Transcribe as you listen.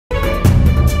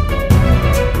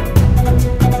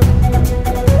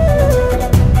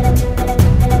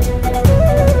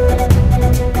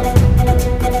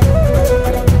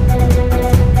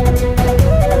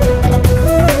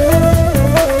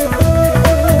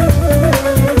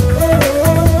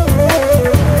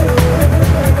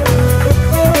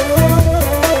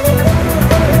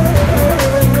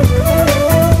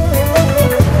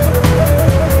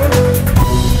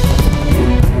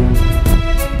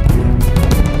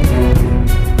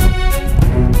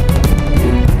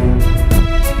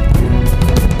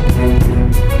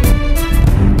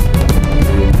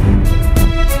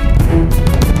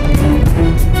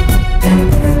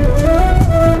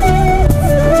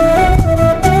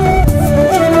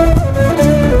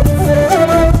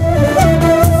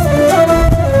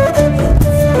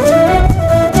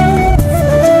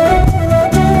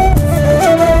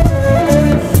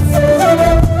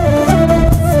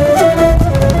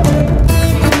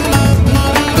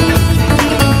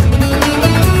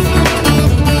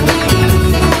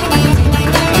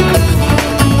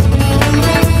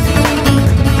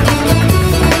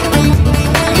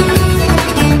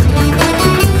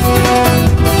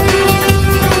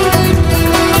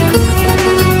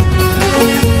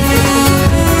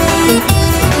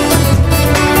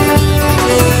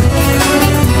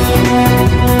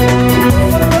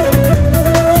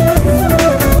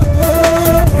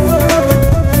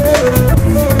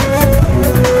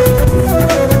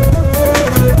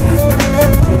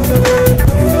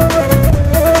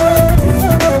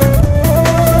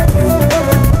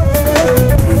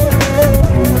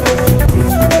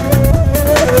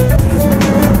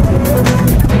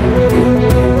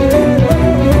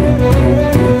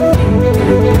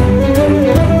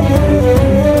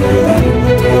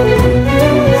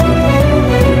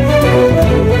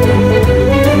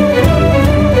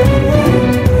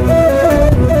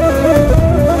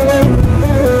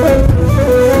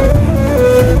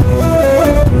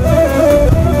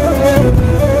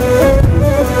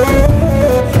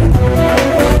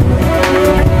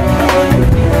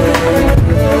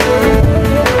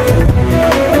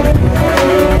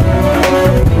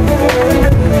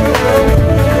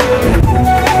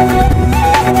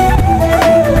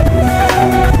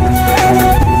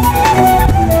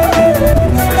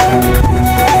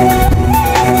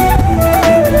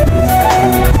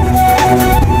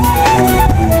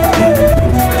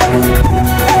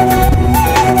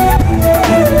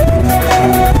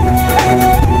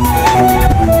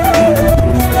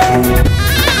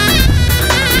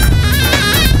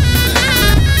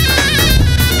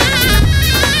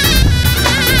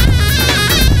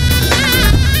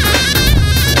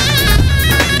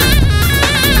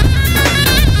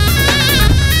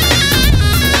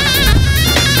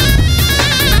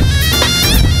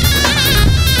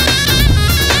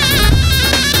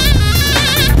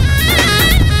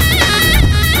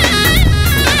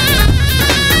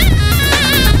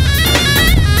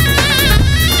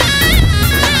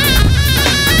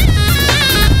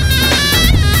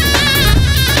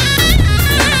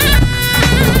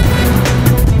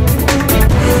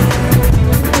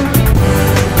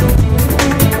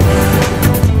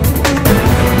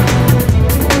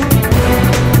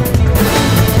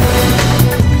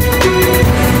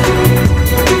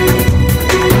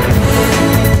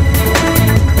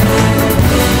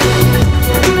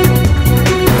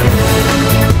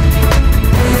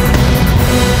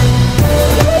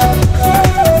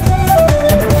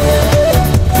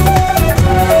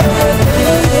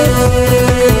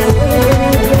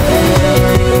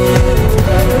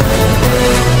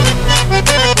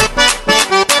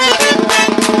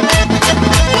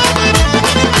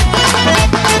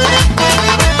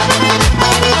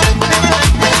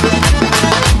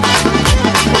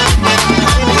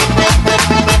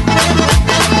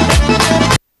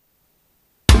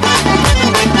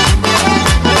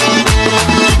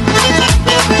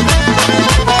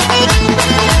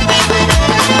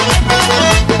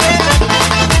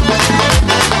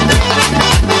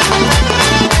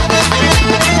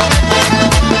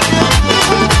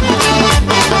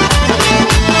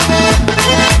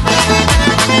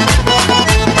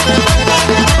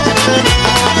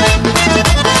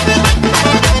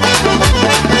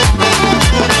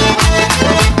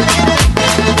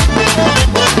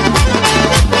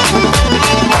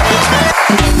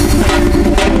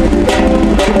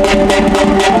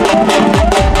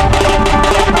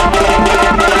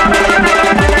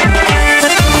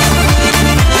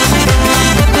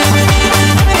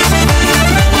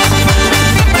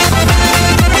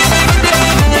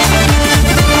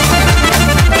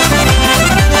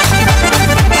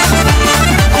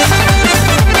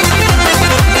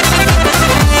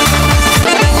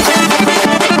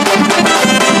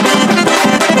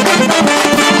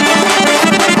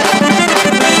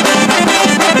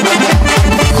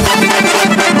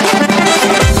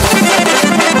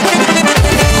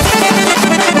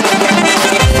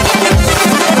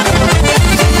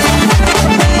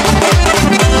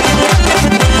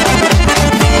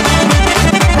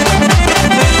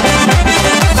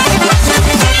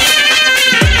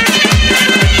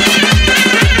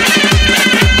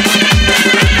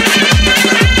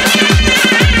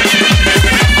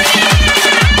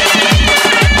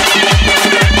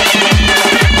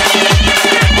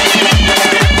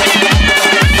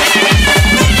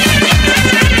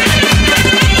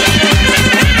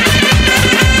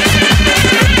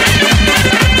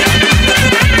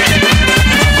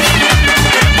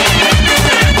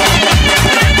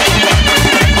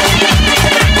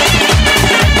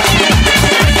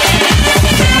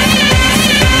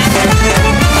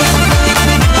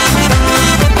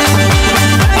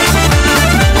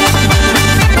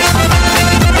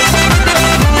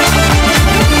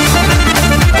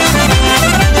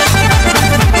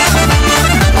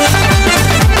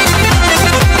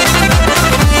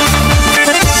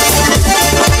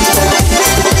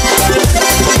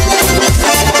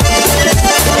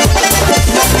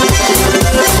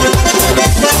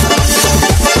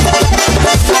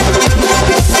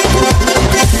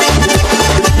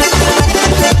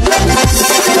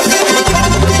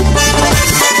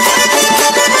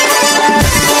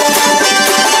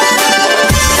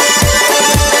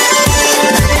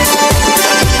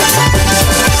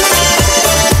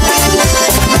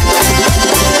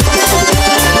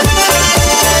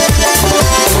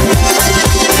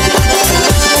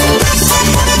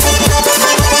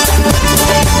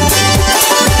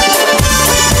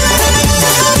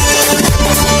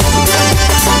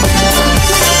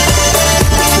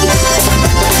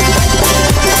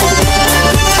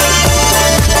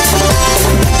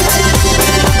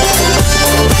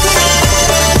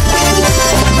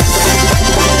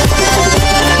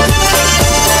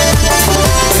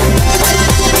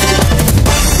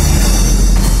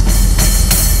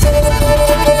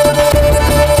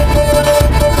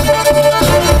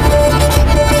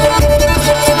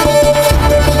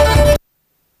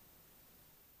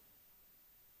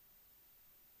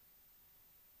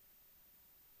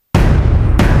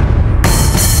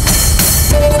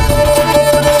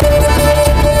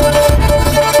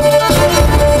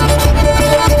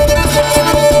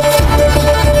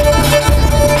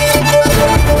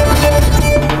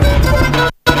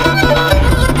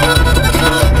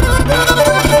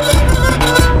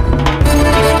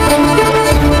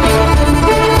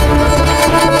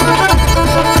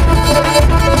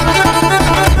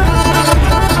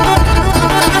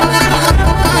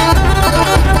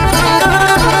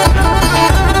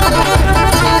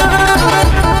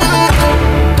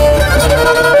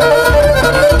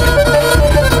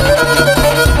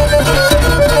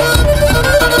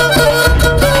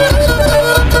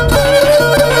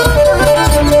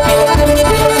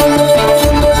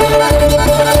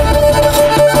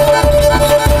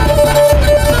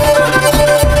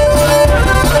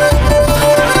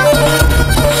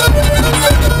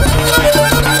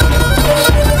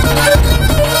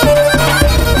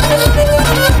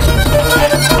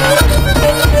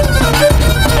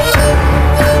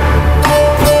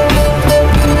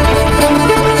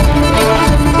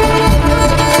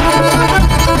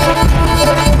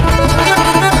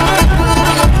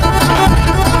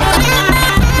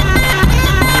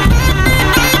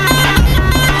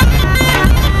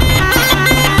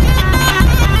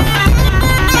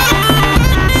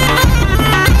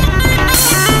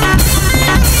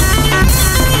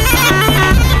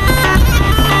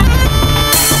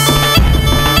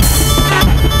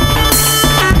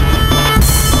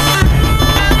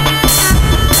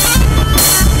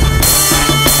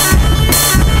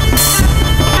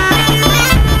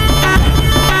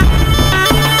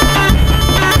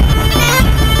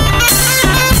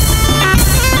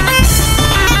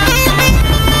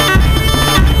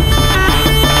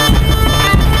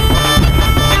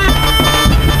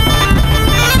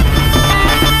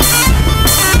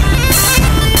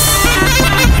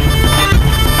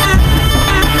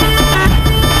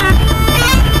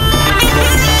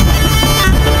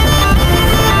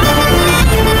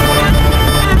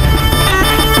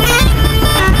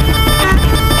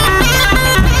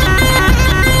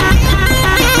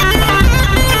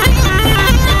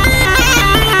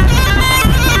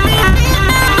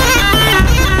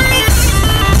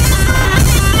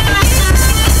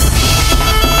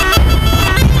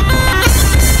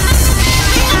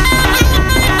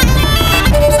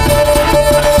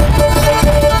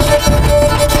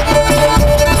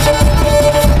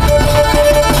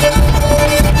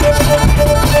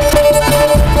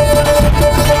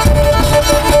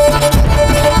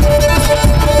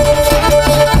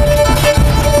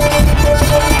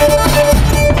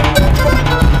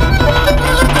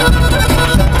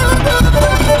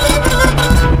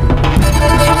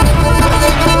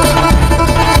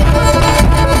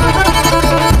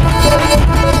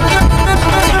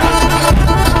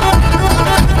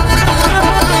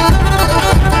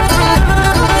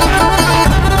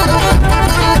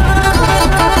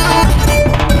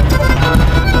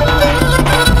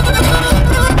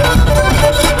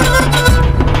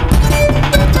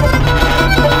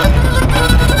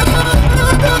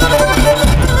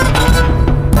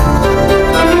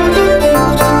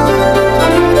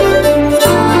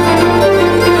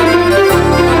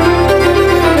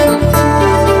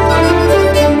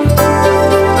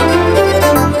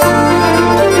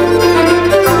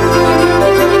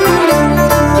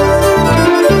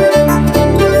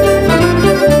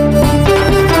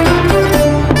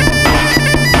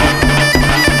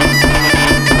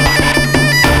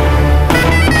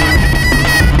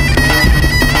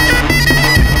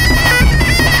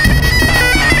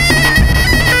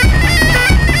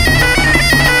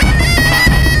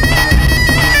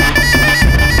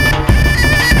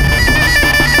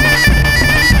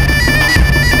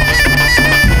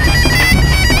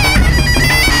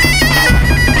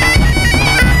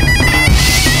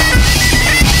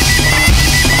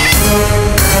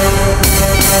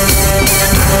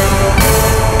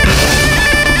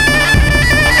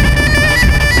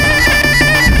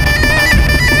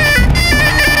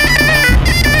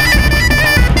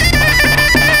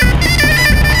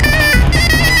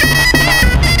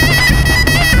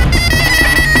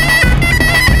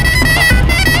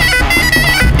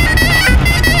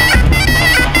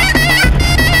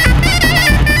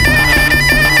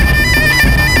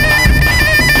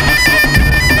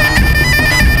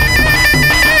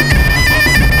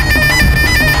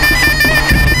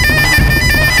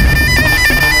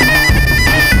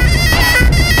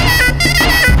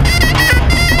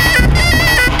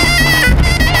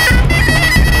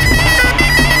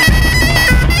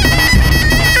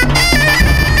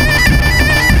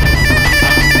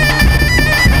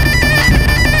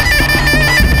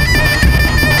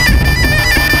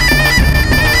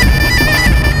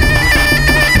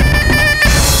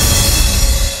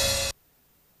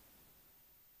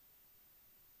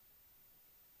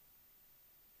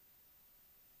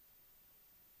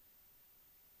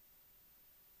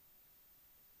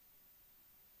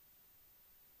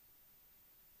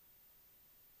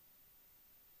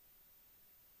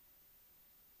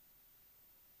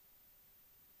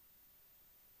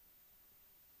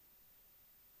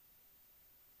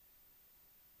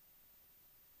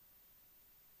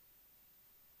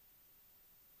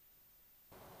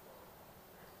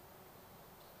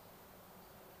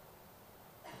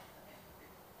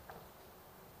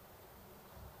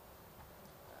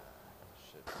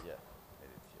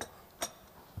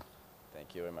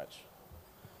Thank you very much.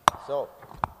 So,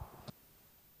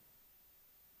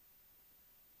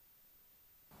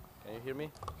 can you hear me?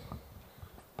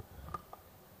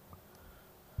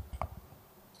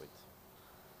 Wait.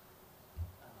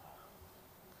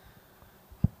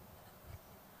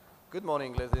 Good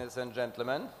morning, ladies and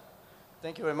gentlemen.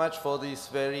 Thank you very much for this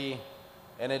very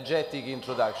energetic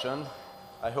introduction.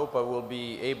 I hope I will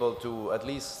be able to at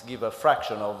least give a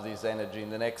fraction of this energy in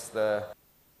the next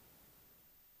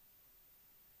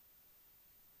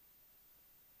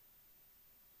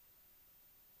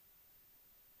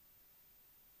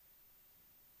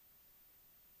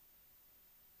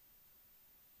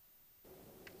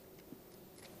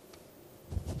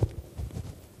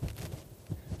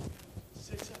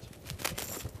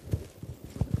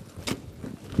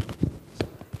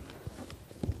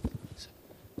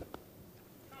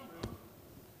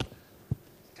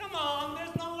Come on,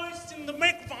 there's no voice in the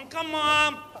microphone. Come on.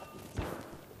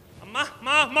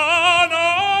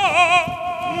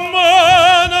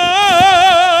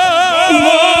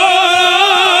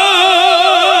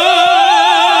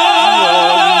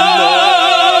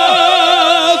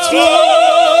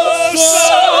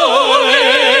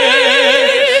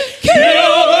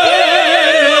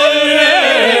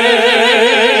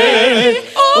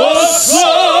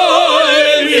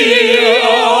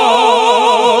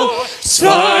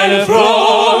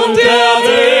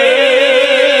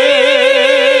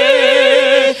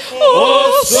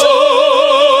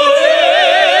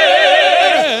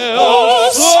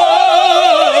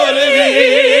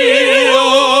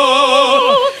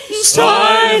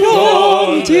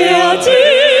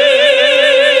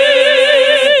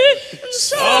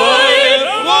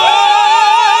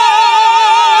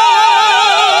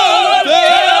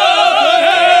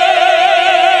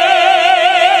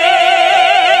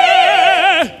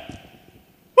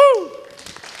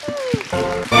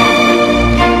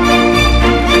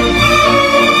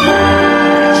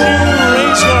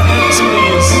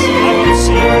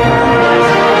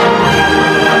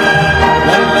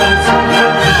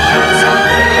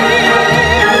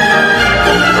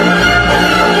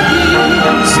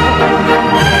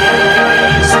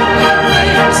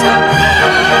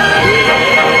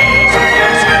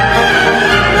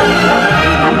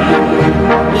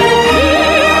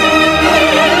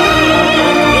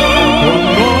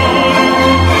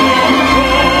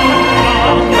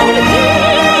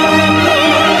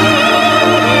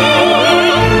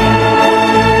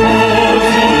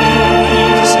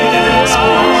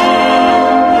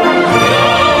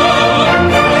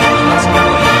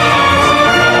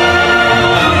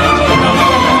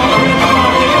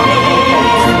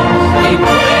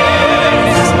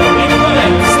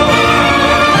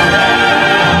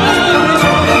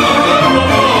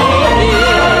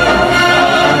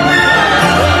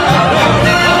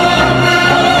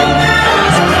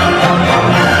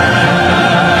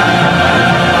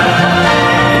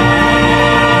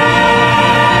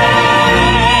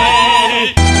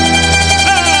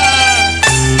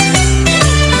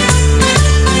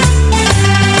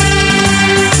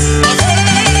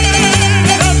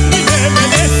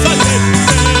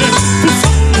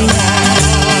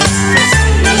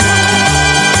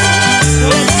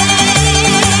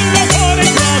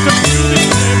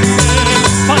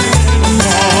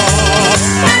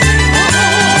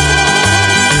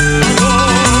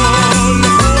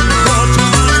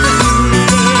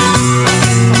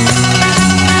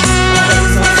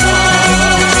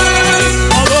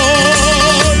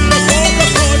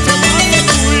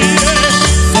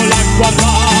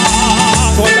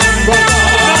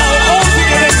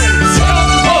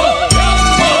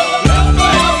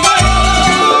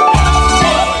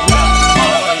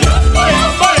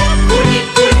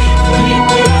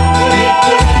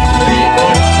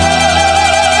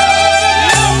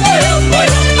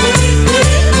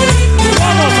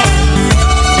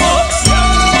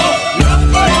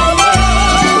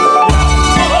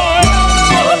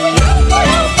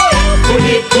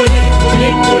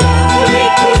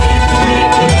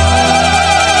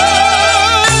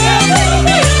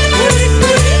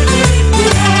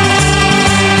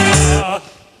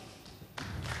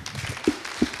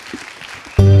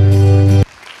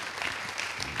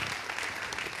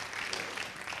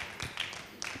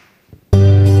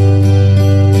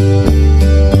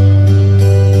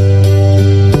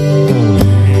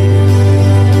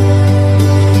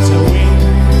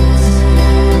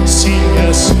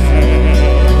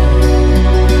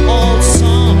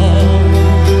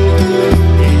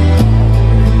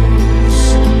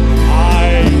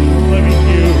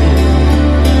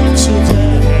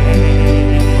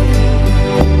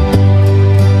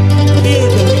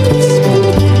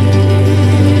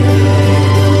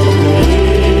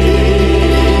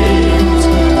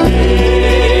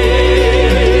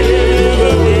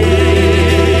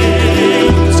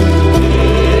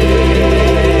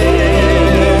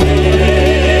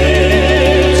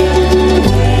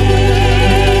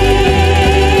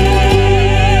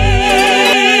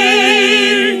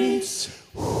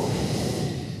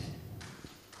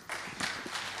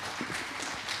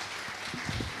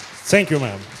 Thank you,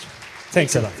 ma'am.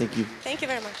 Thanks a lot. Thank you. Thank you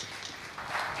very much.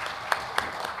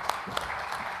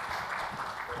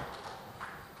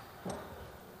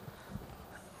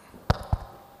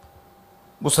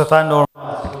 Bu sefer normal.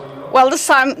 Well, this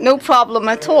time, no problem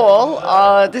at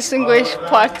all. Distinguished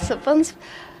participants,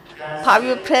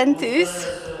 Paolo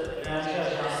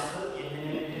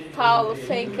Paolo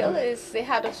Frankl is the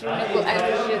head of the Renewable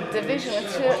Energy Division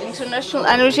at the International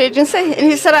Energy Agency. And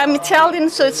he said, I'm Italian,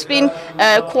 so it's been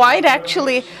quite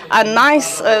actually a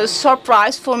nice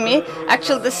surprise for me.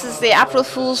 Actually, this is the April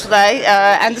Fool's Day,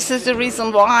 and this is the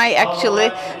reason why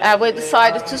actually we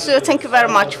decided to. So thank you very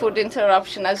much for the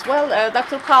interruption as well.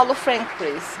 Dr. Paolo Frankl,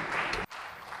 please.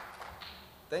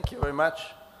 Thank you very much.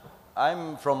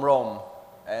 I'm from Rome,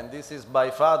 and this is by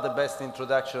far the best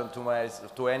introduction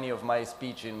to any of my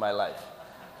speech in my life.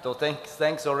 So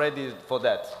thanks already for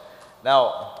that.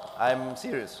 Now, I'm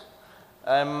serious.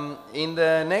 In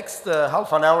the next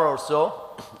half an hour or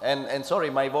so, and sorry,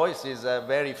 my voice is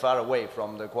very far away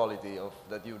from the quality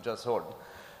that you just heard.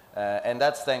 And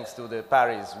that's thanks to the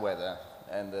Paris weather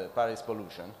and the Paris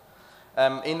pollution.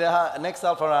 In the next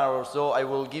half an hour or so, I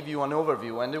will give you an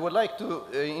overview, and I would like to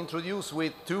introduce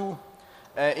with two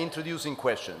introducing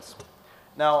questions.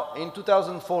 Now, in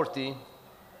 2040,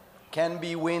 can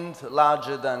be wind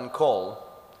larger than coal,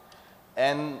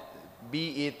 and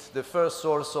be it the first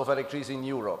source of electricity in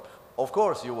Europe? Of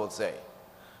course, you will say.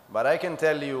 But I can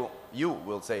tell you, you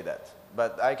will say that.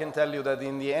 But I can tell you that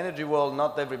in the energy world,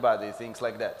 not everybody thinks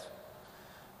like that.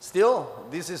 Still,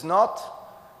 this is not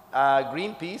a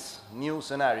Greenpeace new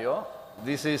scenario.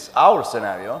 This is our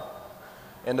scenario.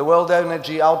 And the World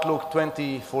Energy Outlook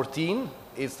 2014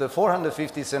 is the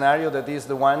 450 scenario that is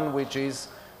the one which is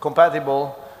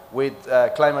compatible with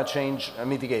climate change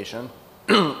mitigation.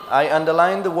 I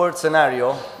underline the word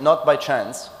scenario, not by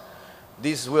chance.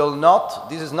 This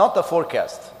is not a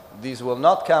forecast. This will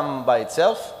not come by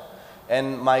itself.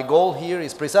 And my goal here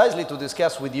is precisely to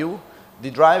discuss with you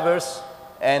the drivers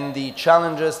and the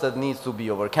challenges that need to be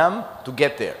overcome to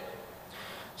get there.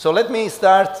 So let me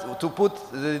start to put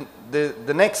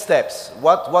the next steps,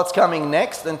 what's coming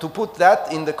next, and to put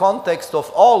that in the context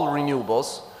of all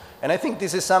renewables. And I think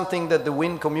this is something that the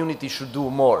wind community should do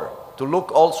more, to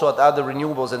look also at other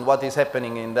renewables and what is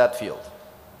happening in that field.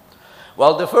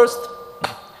 Well, the first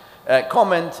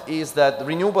comment is that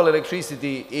renewable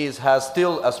electricity has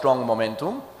still a strong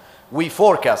momentum. We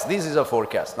forecast, this is a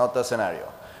forecast, not a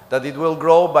scenario, that it will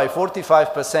grow by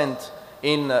 45%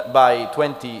 by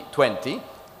 2020.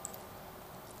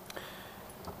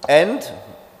 And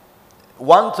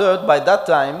one-third, by that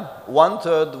time,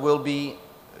 one-third will be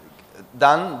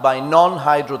done by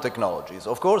non-hydro technologies.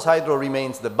 Of course, hydro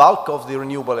remains the bulk of the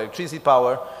renewable electricity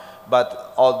power,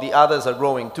 but all the others are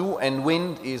growing too, and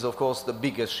wind is, of course, the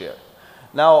biggest share.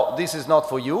 Now, this is not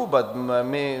for you, but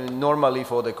normally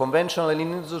for the conventional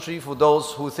industry, for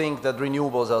those who think that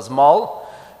renewables are small.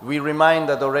 We remind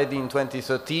that already in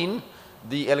 2013,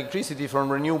 the electricity from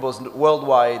renewables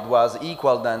worldwide was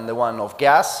equal than the one of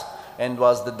gas and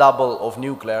was the double of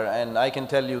nuclear. And I can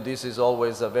tell you this is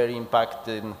always a very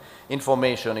impacting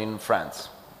information in France,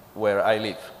 where I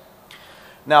live.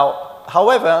 Now,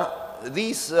 however,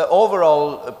 this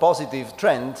overall positive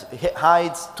trend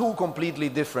hides two completely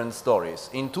different stories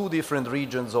in two different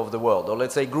regions of the world, or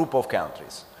let's say group of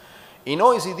countries. In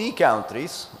OECD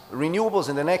countries, renewables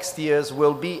in the next years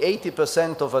will be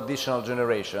 80% of additional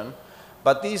generation,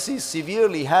 but this is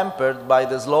severely hampered by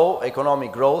the slow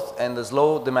economic growth and the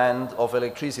slow demand of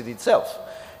electricity itself.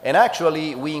 And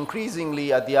actually, we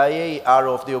increasingly at the IEA are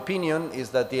of the opinion is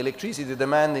that the electricity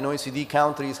demand in OECD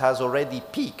countries has already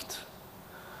peaked,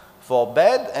 for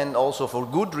bad and also for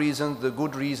good reasons, the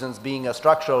good reasons being a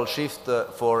structural shift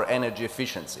for energy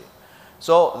efficiency.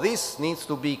 So this needs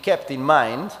to be kept in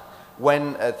mind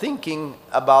when thinking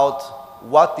about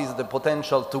what is the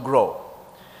potential to grow.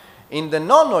 In the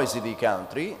non-OECD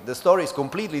country, the story is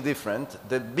completely different.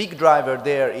 The big driver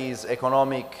there is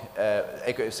economic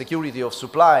security of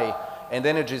supply and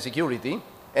energy security.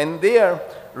 And there,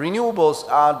 renewables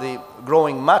are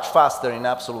growing much faster in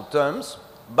absolute terms,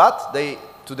 but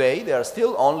today they are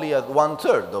still only at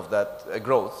 1/3 of that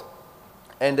growth.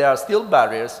 And there are still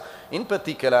barriers, in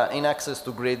particular in access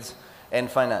to grids and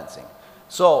financing.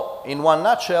 So, in one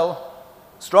nutshell,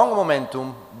 strong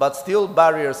momentum, but still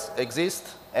barriers exist,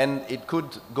 and it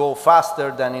could go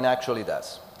faster than it actually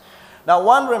does. Now,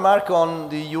 one remark on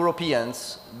the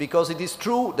Europeans, because it is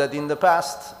true that in the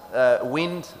past,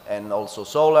 wind and also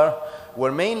solar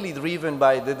were mainly driven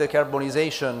by the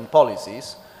decarbonization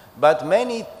policies, but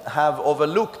many have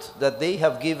overlooked that they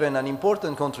have given an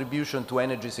important contribution to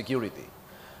energy security.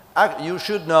 You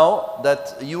should know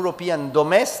that European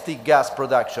domestic gas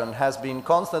production has been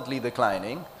constantly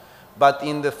declining, but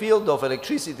in the field of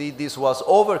electricity, this was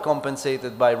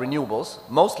overcompensated by renewables,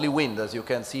 mostly wind, as you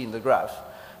can see in the graph,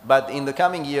 but in the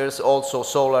coming years, also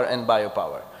solar and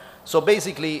biopower. So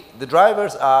basically, the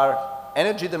drivers are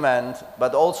energy demand,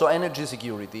 but also energy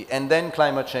security, and then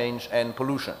climate change and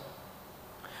pollution.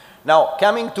 Now,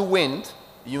 coming to wind,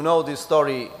 you know this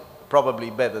story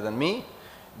probably better than me.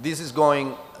 This is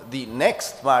going, the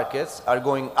next markets are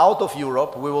going out of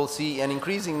Europe. We will see an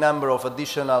increasing number of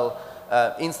additional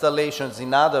installations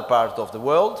in other parts of the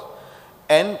world.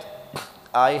 And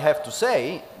I have to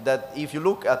say that if you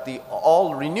look at the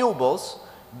all renewables,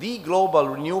 the global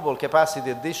renewable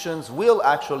capacity additions will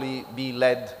actually be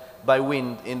led by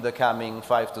wind in the coming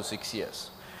 5 to 6 years.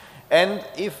 And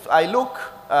if I look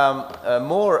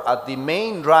more at the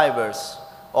main drivers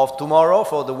of tomorrow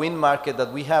for the wind market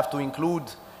that we have to include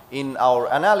in our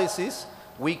analysis,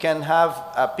 we can have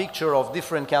a picture of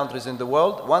different countries in the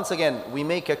world. Once again, we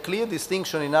make a clear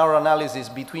distinction in our analysis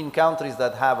between countries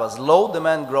that have a slow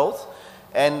demand growth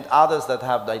and others that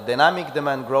have the dynamic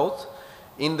demand growth.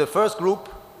 In the first group,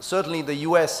 certainly the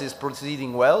US is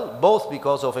proceeding well, both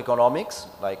because of economics,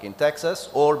 like in Texas,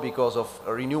 or because of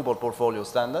renewable portfolio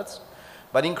standards.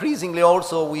 But increasingly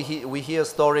also we hear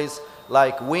stories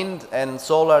like wind and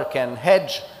solar can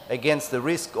hedge against the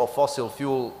risk of fossil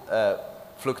fuel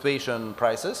fluctuation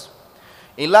prices.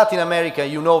 In Latin America,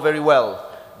 you know very well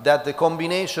that the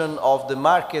combination of the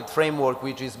market framework,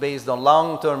 which is based on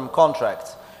long-term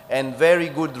contracts, and very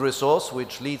good resource,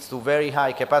 which leads to very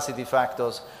high capacity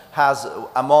factors, has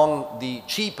among the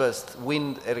cheapest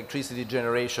wind electricity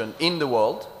generation in the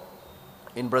world.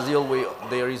 In Brazil,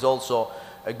 there is also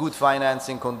a good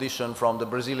financing condition from the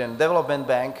Brazilian Development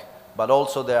Bank, but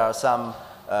also there are some,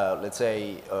 let's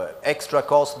say, extra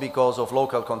costs because of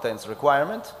local contents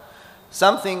requirement.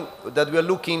 Something that we are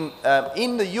looking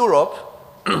in Europe,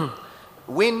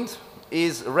 wind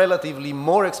is relatively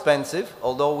more expensive,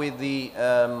 although with the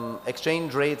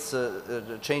exchange rates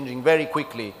changing very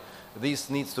quickly, this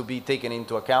needs to be taken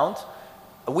into account.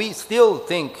 We still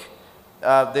think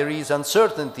there is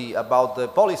uncertainty about the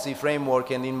policy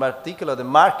framework and in particular the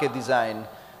market design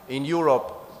in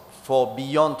Europe for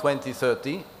beyond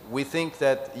 2030. We think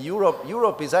that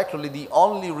Europe is actually the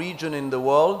only region in the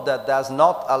world that does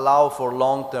not allow for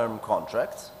long-term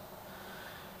contracts.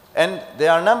 And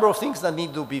there are a number of things that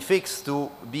need to be fixed to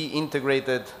be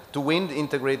integrated, to wind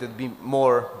integrated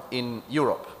more in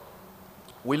Europe.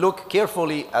 We look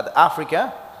carefully at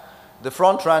Africa. The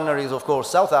front runner is, of course,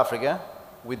 South Africa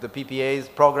with the PPA's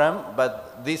program,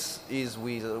 but this is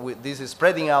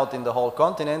spreading out in the whole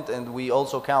continent, and we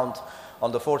also count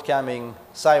on the forthcoming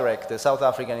CIREC, the South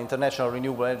African International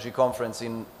Renewable Energy Conference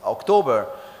in October,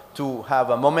 to have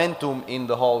a momentum in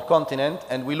the whole continent.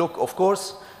 And we look, of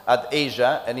course, at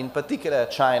Asia, and in particular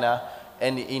China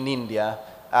and in India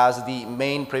as the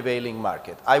main prevailing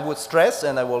market. I would stress,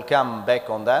 and I will come back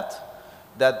on that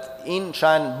in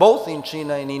China, both in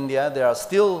China and India, there are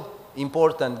still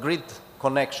important grid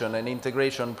connection and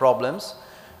integration problems.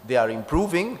 They are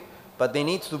improving, but they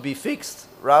need to be fixed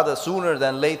rather sooner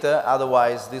than later,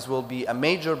 otherwise this will be a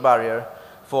major barrier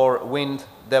for wind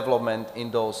development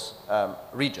in those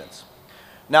regions.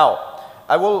 Now,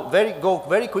 I will go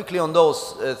very quickly on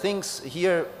those things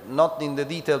here, not in the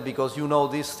detail because you know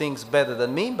these things better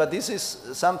than me, but this is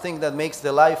something that makes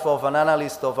the life of an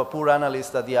analyst, of a poor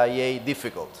analyst at the IEA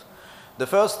difficult. The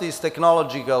first is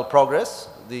technological progress,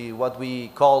 what we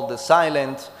call the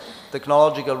silent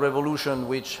technological revolution,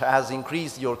 which has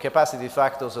increased your capacity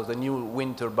factors of the new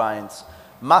wind turbines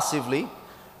massively.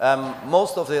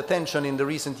 Most of the attention in the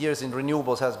recent years in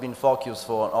renewables has been focused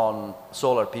on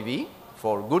solar PV,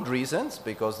 for good reasons,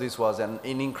 because this was an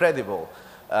incredible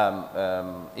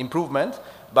improvement.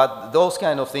 But those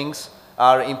kind of things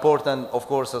are important, of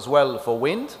course, as well for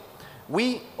wind.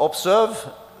 We observe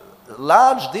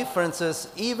large differences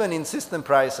even in system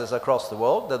prices across the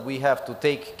world that we have to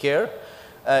take care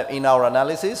in our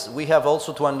analysis. We have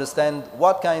also to understand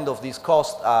what kind of these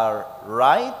costs are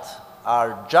right,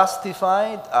 are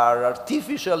justified, are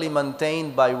artificially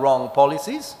maintained by wrong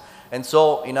policies. And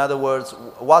so, in other words,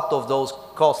 what of those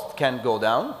costs can go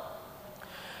down?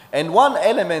 And one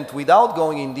element, without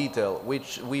going in detail,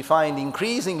 which we find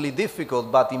increasingly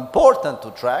difficult but important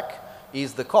to track,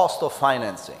 is the cost of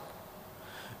financing.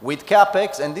 With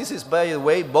CapEx, and this is, by the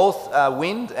way, both a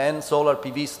wind and solar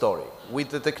PV story. With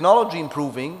the technology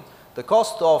improving, the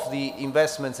cost of the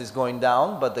investments is going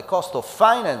down, but the cost of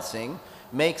financing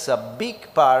makes a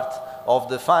big part of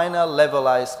the final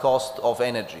levelized cost of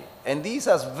energy. And this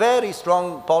has very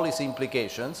strong policy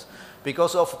implications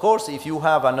because, of course, if you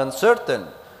have an uncertain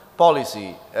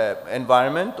policy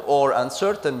environment or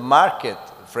uncertain market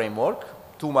framework,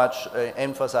 too much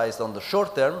emphasized on the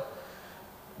short term,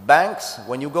 banks,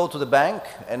 when you go to the bank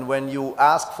and when you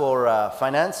ask for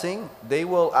financing, they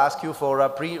will ask you for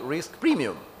a risk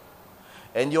premium.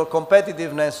 And your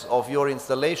competitiveness of your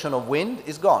installation of wind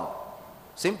is gone,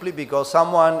 simply because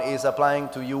someone is applying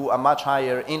to you a much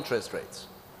higher interest rates.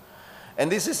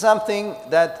 And this is something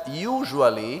that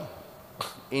usually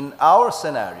in our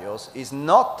scenarios is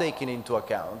not taken into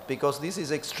account because this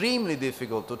is extremely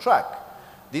difficult to track.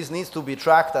 This needs to be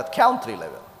tracked at country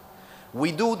level.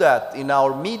 We do that in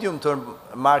our medium-term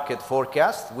market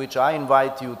forecast, which I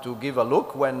invite you to give a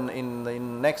look when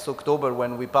in next October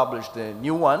when we publish the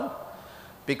new one,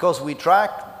 because we try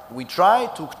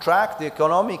to track the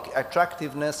economic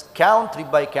attractiveness country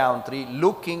by country,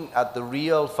 looking at the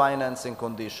real financing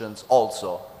conditions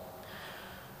also.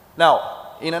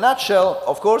 Now, in a nutshell,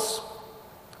 of course,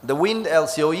 the wind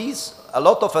LCOEs, a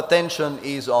lot of attention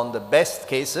is on the best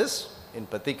cases, in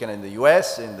particular in the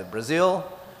US, in the Brazil,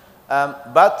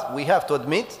 but we have to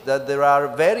admit that there are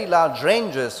very large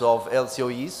ranges of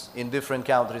LCOEs in different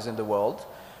countries in the world,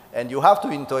 and you have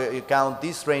to account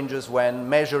these ranges when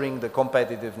measuring the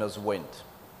competitiveness of wind.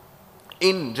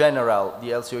 In general,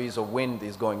 the LCOEs of wind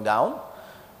is going down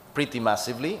pretty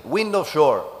massively. Wind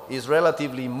offshore is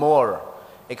relatively more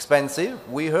expensive.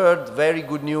 We heard very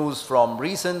good news from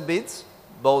recent bids,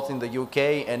 both in the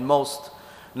UK and most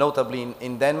notably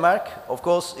in Denmark. Of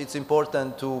course, it's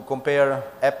important to compare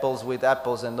apples with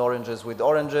apples and oranges with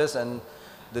oranges, and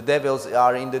the devils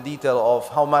are in the detail of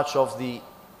how much of the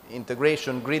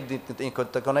integration grid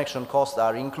interconnection costs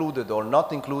are included or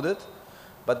not included,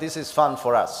 but this is fun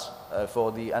for us,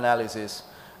 for the analysis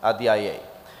at the IA.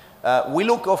 We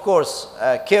look, of course,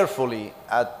 carefully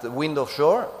at wind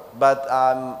offshore, but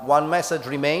one message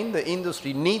remains: the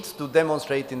industry needs to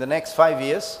demonstrate in the next 5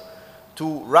 years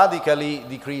to radically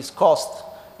decrease cost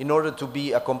in order to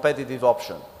be a competitive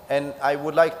option. And I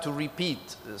would like to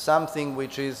repeat something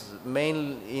which is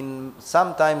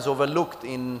sometimes overlooked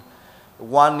in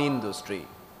one industry.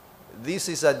 This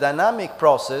is a dynamic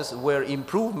process where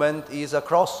improvement is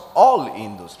across all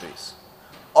industries.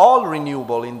 All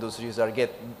renewable industries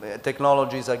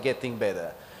technologies are getting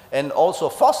better. And also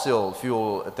fossil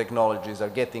fuel technologies are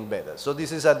getting better. So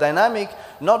this is a dynamic,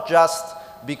 not just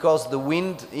because the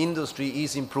wind industry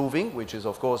is improving, which is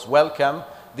of course welcome.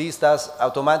 This does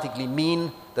automatically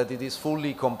mean that it is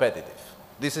fully competitive.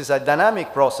 This is a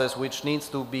dynamic process which needs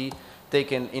to be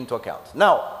taken into account.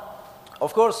 Now,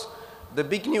 of course, the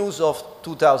big news of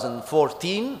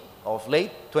 2014, of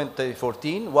late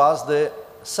 2014, was the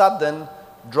sudden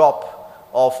drop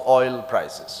of oil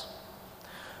prices.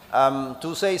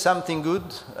 To say something good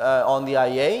on the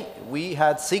IA, we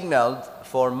had signaled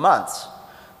for months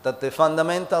that the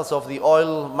fundamentals of the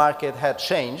oil market had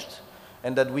changed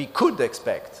and that we could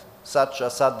expect such a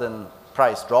sudden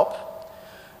price drop.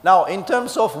 Now, in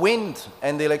terms of wind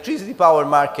and the electricity power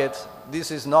market, this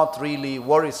is not really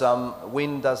worrisome.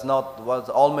 Wind was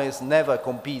almost never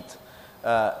compete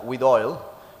with oil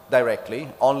directly,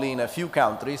 only in a few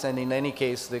countries, and in any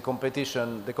case, the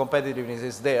competitiveness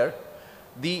is there.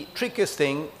 The trickiest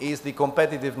thing is the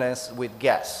competitiveness with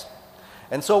gas.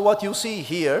 And so what you see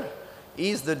here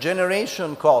is the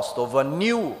generation cost of a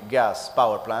new gas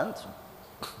power plant,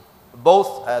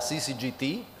 both a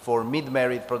CCGT for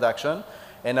mid-merit production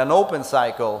and an open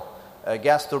cycle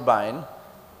gas turbine,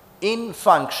 in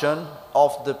function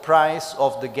of the price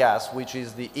of the gas, which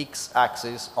is the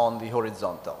x-axis on the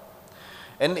horizontal.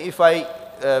 And if I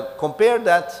compare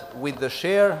that with the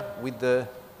share, with the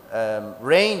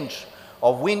range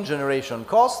of wind generation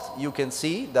cost, you can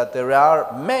see that there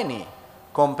are many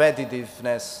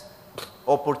competitiveness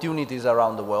opportunities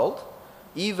around the world,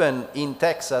 even in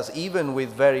Texas, even with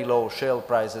very low shale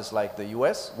prices like the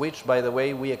US, which, by the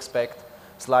way, we expect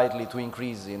slightly to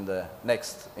increase in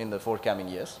the forthcoming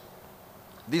years.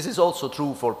 This is also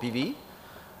true for PV,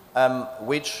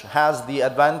 which has the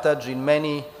advantage in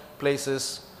many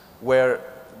places where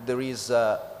there is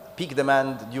peak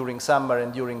demand during summer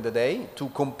and during the day to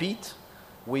compete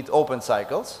with open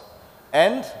cycles.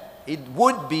 And it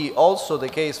would be also the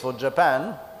case for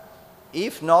Japan,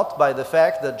 if not by the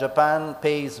fact that Japan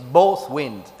pays both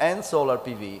wind and solar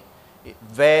PV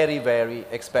very, very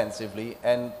expensively,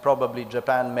 and probably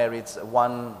Japan merits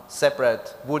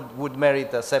would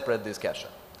merit a separate discussion.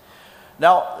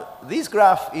 Now, this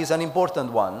graph is an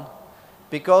important one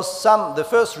because the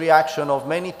first reaction of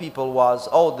many people was,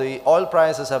 oh, the oil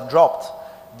prices have dropped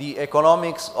the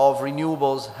economics of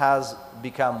renewables has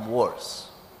become worse.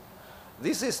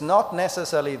 This is not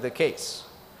necessarily the case.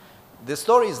 The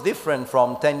story is different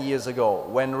from 10 years ago,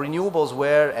 when renewables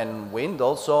were, and wind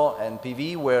also, and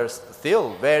PV were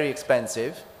still very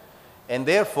expensive, and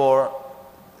therefore,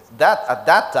 at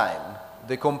that time,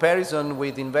 the comparison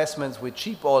with investments with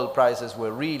cheap oil prices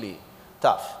were really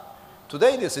tough.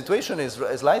 Today, the situation is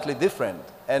slightly different,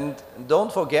 and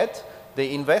don't forget,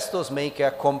 the investors make a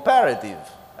comparative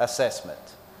assessment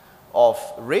of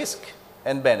risk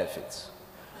and benefits.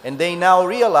 And they now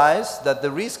realize that the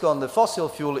risk on the fossil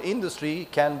fuel industry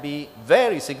can be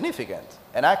very significant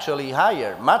and actually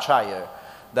higher, much higher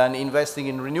than investing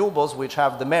in renewables, which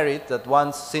have the merit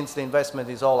that since the investment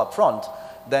is all upfront,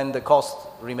 then the cost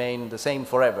remain the same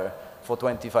forever for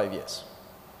 25 years.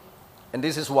 And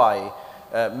this is why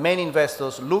many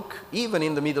investors look, even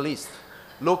in the Middle East,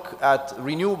 look at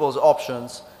renewables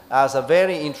options as a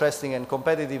very interesting and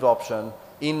competitive option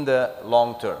in the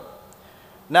long term.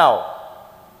 Now,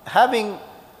 having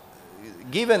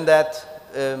given that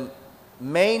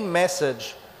main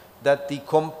message that the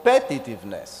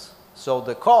competitiveness, so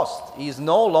the cost, is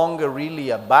no longer really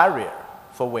a barrier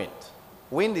for wind.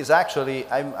 Wind is actually,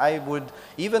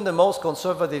 even the most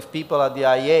conservative people at the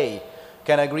IEA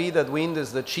can agree that wind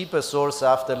is the cheapest source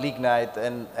after lignite,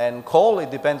 and coal, it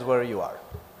depends where you are.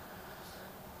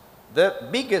 The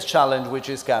biggest challenge which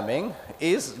is coming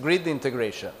is grid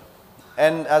integration.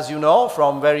 And as you know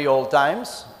from very old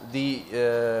times,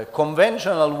 the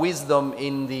conventional wisdom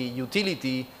in the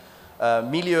utility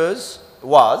milieus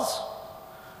was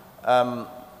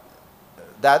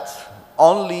that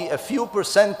only a few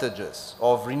percentages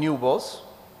of renewables,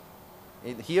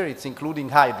 here it's including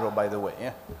hydro, by the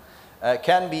way,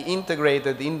 can be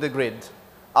integrated in the grid,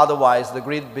 otherwise the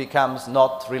grid becomes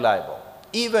not reliable,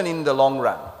 even in the long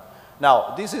run.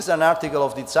 Now, this is an article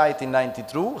of the Zeit in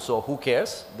 '92, so who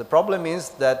cares? The problem is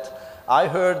that I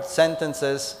heard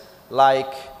sentences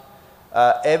like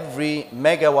every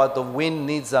megawatt of wind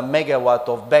needs a megawatt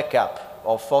of backup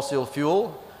of fossil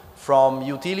fuel from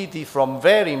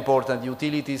very important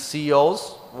utility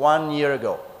CEOs 1 year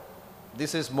ago.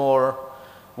 This is more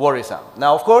worrisome.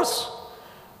 Now, of course,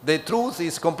 the truth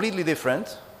is completely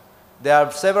different. There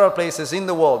are several places in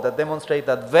the world that demonstrate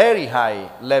that very high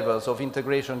levels of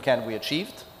integration can be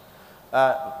achieved.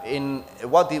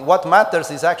 What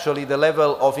matters is actually the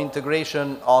level of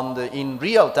integration in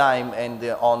real time and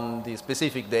on the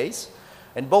specific days.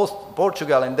 And both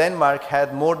Portugal and Denmark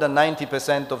had more than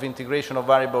 90% of integration of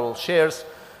variable shares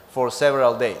for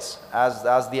several days.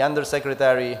 As the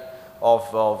Undersecretary of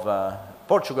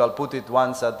Portugal put it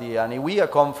once at the ANIWIA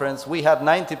conference, we had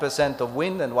 90% of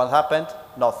wind, and what happened?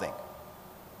 Nothing.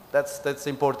 That's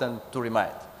important to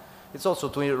remind. It's also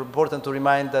important to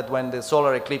remind that when the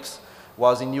solar eclipse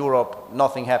was in Europe,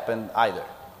 nothing happened either.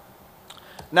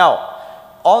 Now,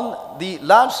 on the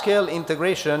large-scale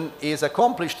integration is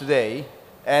accomplished today,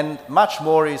 and much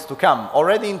more is to come.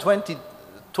 Already in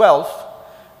 2012,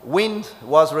 wind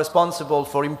was responsible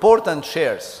for important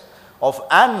shares of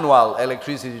annual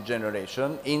electricity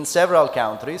generation in several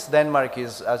countries. Denmark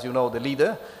is, as you know, the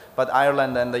leader, but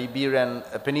Ireland and the Iberian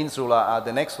Peninsula are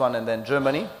the next one, and then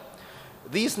Germany.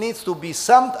 This needs to be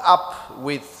summed up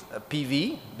with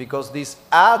PV, because this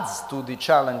adds to the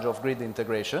challenge of grid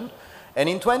integration. And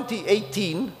in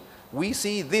 2018, we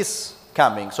see this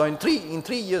coming. So in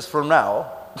three years from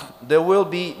now, there will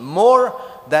be more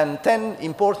than 10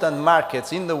 important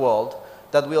markets in the world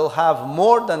that will have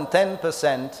more than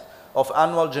 10% of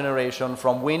annual generation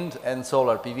from wind and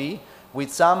solar PV,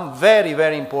 with some very,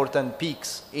 very important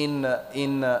peaks in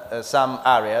some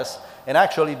areas. And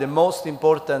actually the most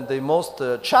important, the most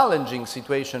challenging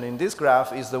situation in this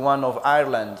graph is the one of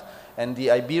Ireland and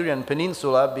the Iberian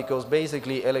Peninsula, because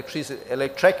basically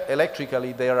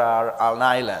electrically they are an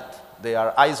island. They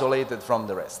are isolated from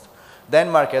the rest.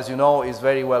 Denmark, as you know, is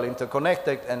very well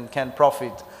interconnected and can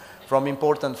profit from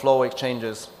important flow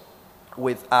exchanges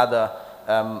with other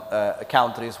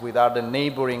countries, with other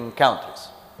neighboring countries.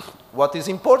 What is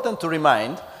important to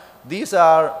remind, these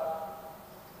are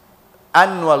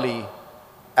annually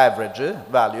average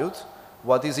valued.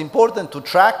 What is important to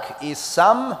track is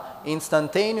some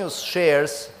instantaneous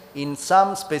shares in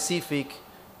some specific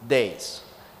days.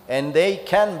 And they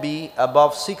can be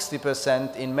above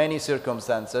 60% in many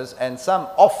circumstances, and some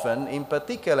often, in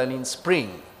particular in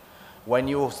spring, when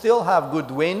you still have good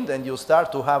wind and you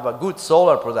start to have a good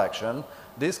solar production,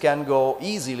 this can go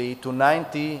easily to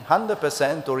 90,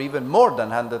 100%, or even more than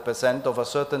 100% of a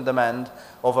certain demand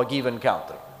of a given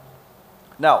country.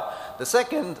 Now, the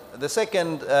second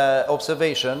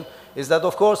observation is that,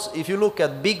 of course, if you look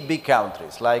at big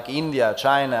countries like India,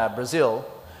 China, Brazil,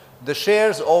 the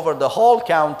shares over the whole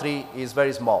country is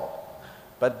very small.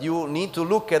 But you need to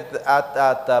look at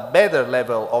a better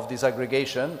level of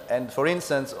disaggregation. And for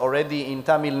instance, already in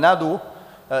Tamil Nadu,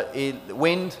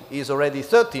 wind is already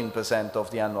 13%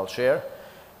 of the annual share.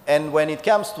 And when it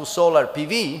comes to solar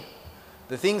PV,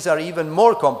 the things are even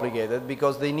more complicated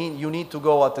because you need to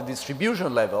go at the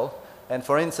distribution level. And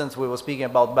for instance, we were speaking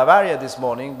about Bavaria this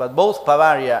morning, but both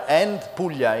Bavaria and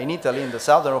Puglia in Italy, in the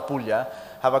southern of Puglia,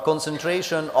 have a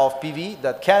concentration of PV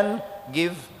that can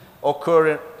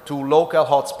occur to local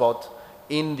hotspot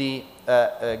in the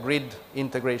grid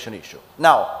integration issue.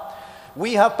 Now,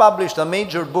 we have published a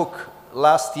major book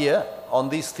last year on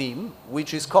this theme,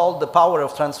 which is called The Power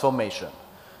of Transformation.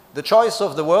 The choice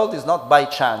of the world is not by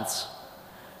chance.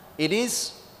 It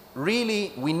is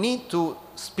really, we need to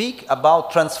speak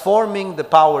about transforming the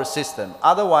power system.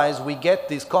 Otherwise, we get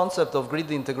this concept of grid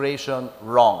integration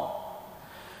wrong.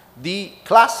 The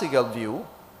classical view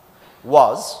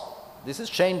was, this is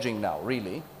changing now,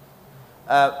 really,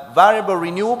 variable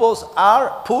renewables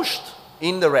are pushed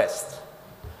in the rest.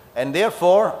 And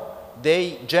therefore,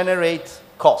 they generate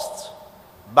costs,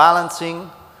 balancing,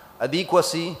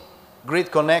 adequacy,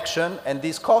 grid connection, and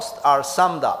these costs are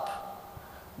summed up.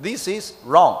 This is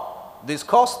wrong. These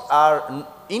costs are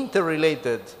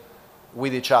interrelated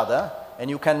with each other, and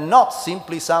you cannot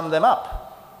simply sum them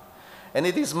up. And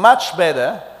it is much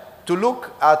better to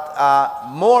look at a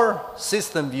more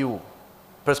system view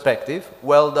perspective,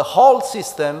 where the whole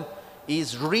system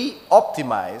is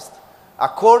re-optimized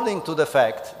according to the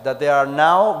fact that there are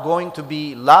now going to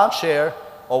be large share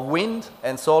of wind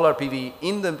and solar PV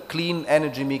in the clean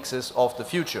energy mixes of the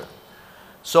future.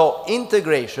 So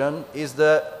integration is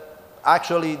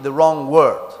actually the wrong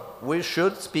word. We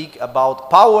should speak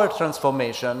about power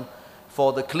transformation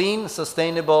for the clean,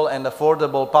 sustainable, and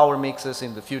affordable power mixes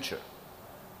in the future.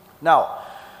 Now,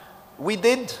 we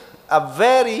did a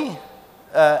very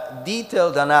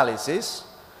detailed analysis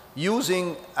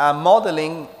using a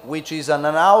modeling which is an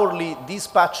hourly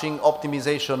dispatching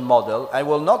optimization model. I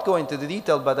will not go into the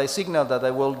detail, but I signal that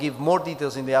I will give more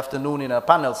details in the afternoon in a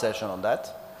panel session on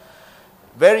that.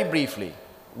 Very briefly,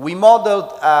 we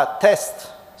modeled a test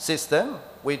system,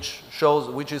 which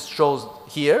is shown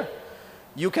here.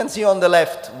 You can see on the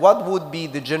left what would be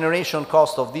the generation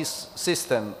cost of this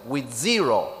system with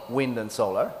 0 wind and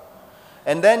solar.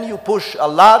 And then you push a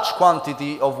large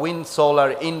quantity of wind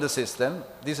solar in the system.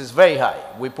 This is very high.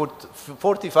 We put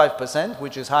 45%,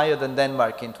 which is higher than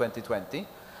Denmark in 2020.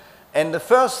 And the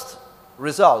first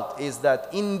result is that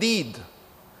indeed,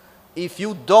 if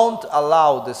you don't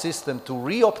allow the system to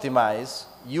re-optimize,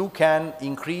 you can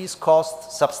increase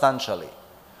costs substantially.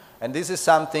 And this is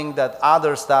something that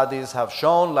other studies have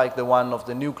shown, like the one of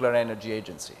the Nuclear Energy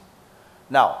Agency.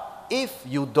 Now, if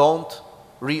you don't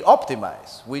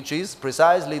re-optimize, which is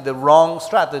precisely the wrong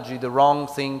strategy, the wrong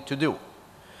thing to do.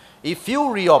 If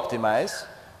you re-optimize,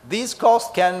 these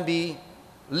costs can be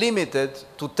limited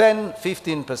to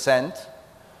 10–15%,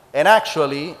 and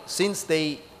actually, since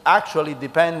they actually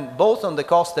depend both on the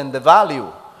cost and the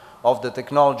value of the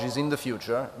technologies in the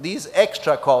future, these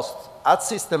extra costs at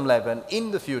system level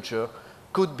in the future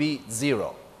could be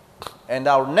 0. And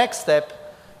our next step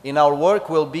in our work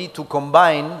will be to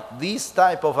combine this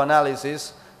type of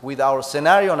analysis with our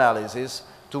scenario analysis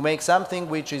to make something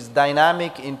which is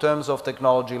dynamic in terms of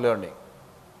technology learning.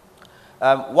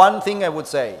 One thing I would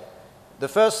say, the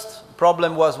first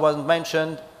problem was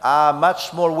mentioned,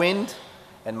 much more wind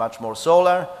and much more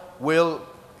solar will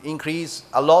increase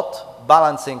a lot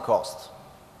balancing costs.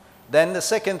 Then the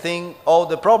second thing,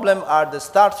 the problem are the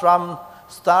start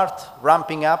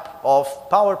ramping up of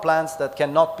power plants that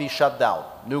cannot be shut down,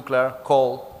 nuclear,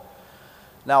 coal.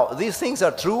 Now, these things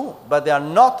are true, but they are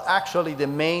not actually the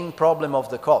main problem of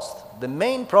the cost. The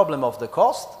main problem of the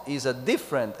cost is a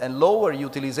different and lower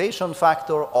utilization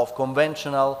factor of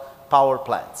conventional power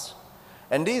plants.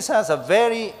 And this has a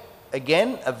very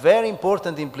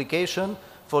important implication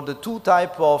for the two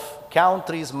types of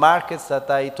countries, markets that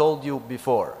I told you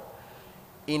before.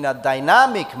 In a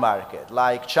dynamic market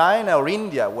like China or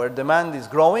India, where demand is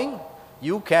growing,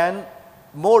 you can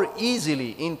more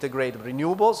easily integrate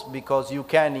renewables because you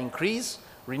can increase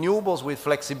renewables with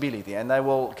flexibility, and I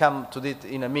will come to it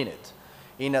in a minute.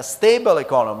 In a stable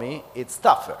economy, it's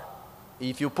tougher.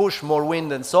 If you push more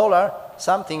wind and solar,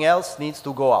 something else needs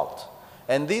to go out.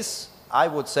 And this, I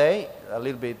would say, a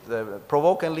little bit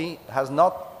provokingly, has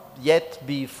not yet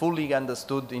been fully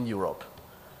understood in Europe.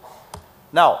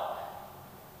 Now,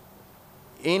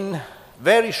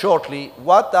 very shortly,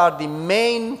 what are the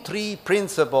main 3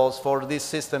 principles for this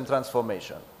system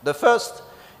transformation? The first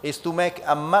is to make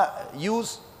a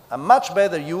much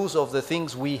better use of the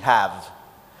things we have.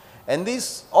 And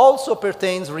this also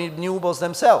pertains to renewables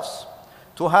themselves.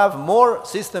 To have more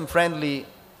system-friendly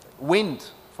wind,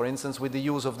 for instance, with the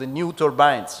use of the new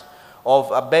turbines, of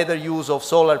a better use of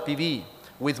solar PV,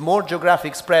 with more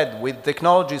geographic spread, with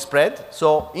technology spread.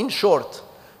 So, in short,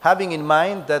 having in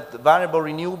mind that variable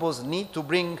renewables need to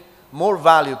bring more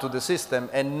value to the system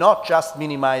and not just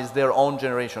minimize their own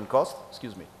generation cost.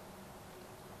 Excuse me.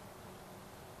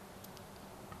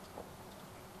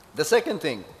 The second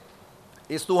thing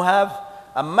is to have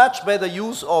a much better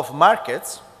use of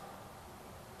markets.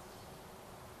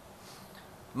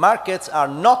 Markets are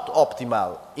not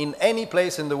optimal in any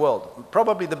place in the world.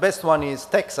 Probably the best one is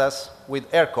Texas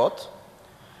with ERCOT.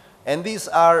 And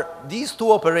these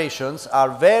two operations are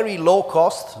very low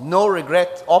cost, no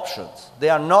regret options. They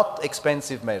are not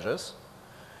expensive measures.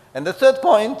 And the third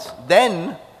point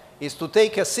then is to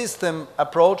take a system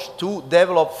approach to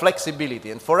develop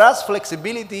flexibility. And for us,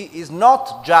 flexibility is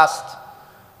not just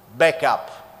backup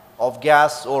of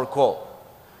gas or coal.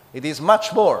 It is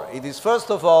much more. It is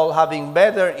first of all having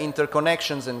better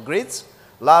interconnections and grids,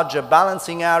 larger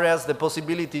balancing areas, the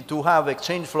possibility to have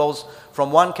exchange flows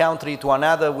from one country to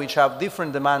another which have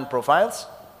different demand profiles.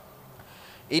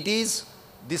 It is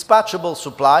dispatchable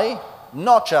supply,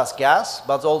 not just gas,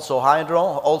 but also hydro,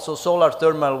 also solar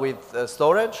thermal with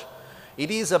storage.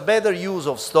 It is a better use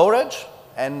of storage,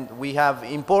 and we have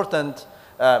important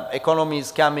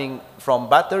economies coming from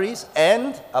batteries,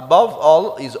 and above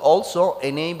all is also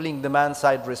enabling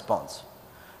demand-side response.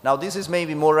 Now, this is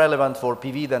maybe more relevant for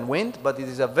PV than wind, but it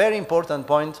is a very important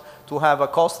point to have a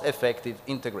cost-effective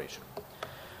integration.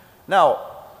 Now,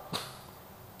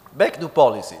 back to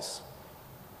policies.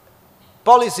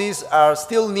 Policies are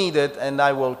still needed, and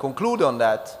I will conclude on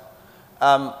that,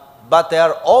 but they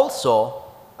are also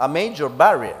a major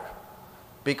barrier,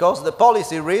 because the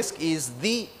policy risk is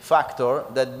the factor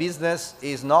that business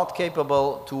is not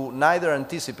capable to neither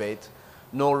anticipate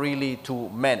nor really to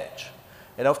manage.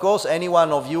 And of course, any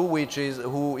one of you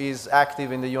who is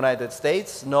active in the United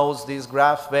States knows this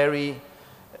graph very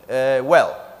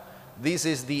well. This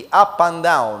is the up and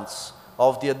downs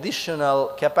of the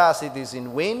additional capacities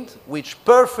in wind, which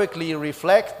perfectly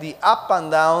reflect the up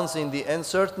and downs in the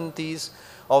uncertainties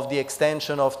of the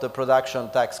extension of the production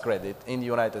tax credit in the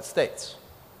United States.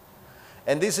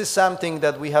 And this is something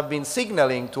that we have been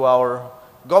signaling to our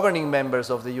governing members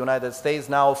of the United States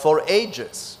now for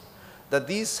ages, that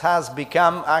this has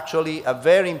become actually a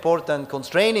very important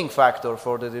constraining factor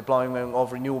for the deployment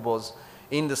of renewables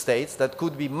in the States, that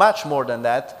could be much more than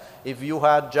that if you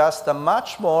had just a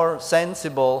much more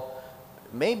sensible,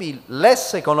 maybe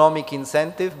less economic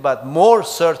incentive, but more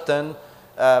certain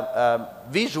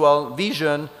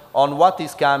vision on what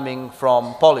is coming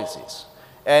from policies.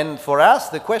 And for us,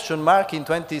 the question mark in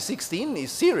 2016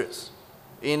 is serious.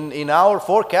 In our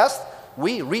forecast,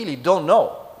 we really don't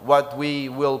know what we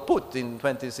will put in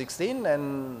 2016,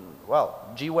 and well,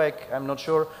 GWEC, I'm not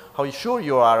sure how sure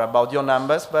you are about your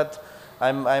numbers, but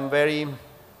I'm very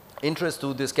interested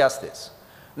to discuss this.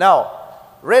 Now,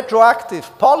 retroactive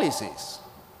policies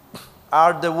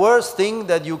are the worst thing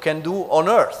that you can do on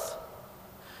earth.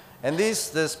 And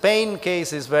the Spain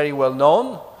case is very well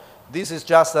known. This is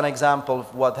just an example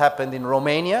of what happened in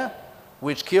Romania,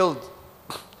 which killed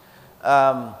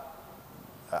a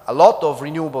lot of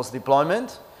renewables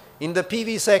deployment. In the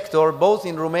PV sector, both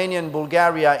in Romania and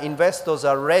Bulgaria, investors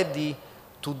are ready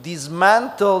to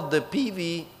dismantle the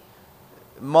PV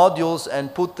modules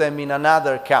and put them in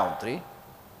another country.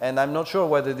 And I'm not sure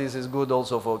whether this is good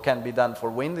also can be done for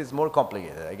wind. It's more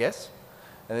complicated, I guess,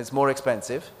 and it's more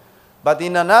expensive. But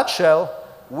in a nutshell,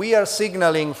 we are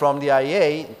signaling from the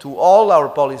IEA to all our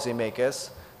policymakers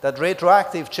that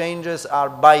retroactive changes are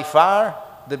by far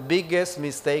the biggest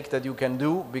mistake that you can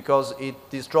do, because it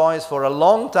destroys for a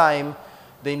long time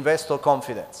the investor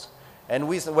confidence. And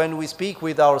when we speak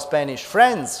with our Spanish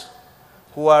friends,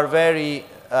 who are very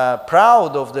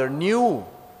proud of their new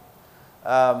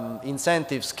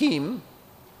incentive scheme,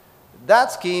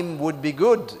 that scheme would be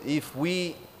good if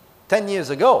 10 years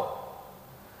ago.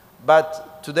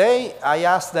 But today I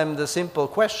ask them the simple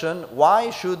question,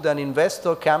 why should an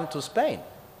investor come to Spain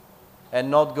and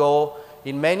not go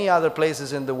in many other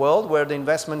places in the world where the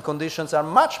investment conditions are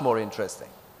much more interesting?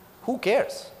 Who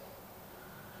cares?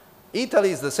 Italy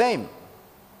is the same.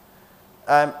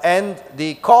 And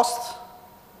the cost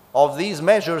of these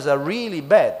measures are really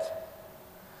bad.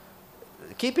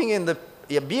 Keeping in the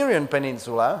Iberian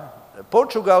Peninsula,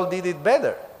 Portugal did it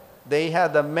better. They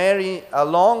had a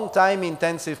long time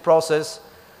intensive process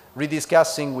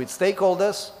rediscussing with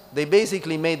stakeholders. They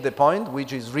basically made the point,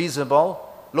 which is reasonable.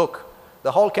 Look,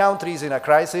 the whole country is in a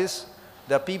crisis.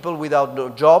 There are people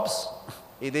without jobs.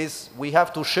 It is, we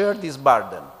have to share this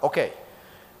burden. Okay,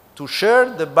 to share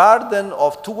the burden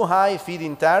of too high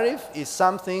feed-in tariff is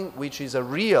something which is a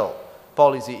real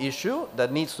policy issue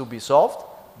that needs to be solved,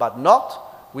 but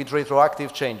not with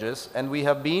retroactive changes. And we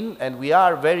have been, and we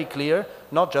are very clear,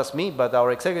 not just me, but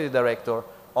our executive director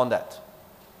on that.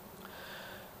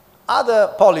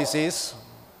 Other policies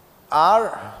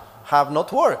have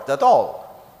not worked at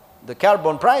all. The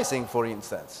carbon pricing, for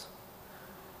instance.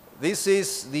 This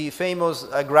is the famous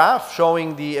graph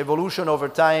showing the evolution over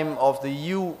time of the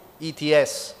EU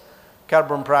ETS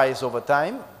carbon price over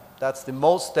time. That's the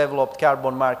most developed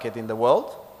carbon market in the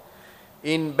world.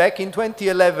 Back in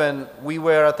 2011, we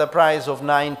were at a price of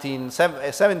 17,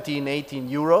 18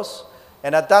 euros.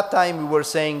 And at that time, we were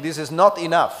saying this is not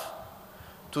enough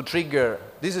to trigger.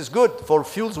 This is good for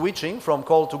fuel switching from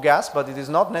coal to gas, but it is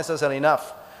not necessarily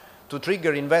enough to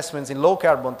trigger investments in low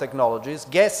carbon technologies.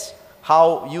 Guess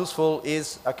how useful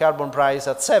is a carbon price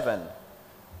at 7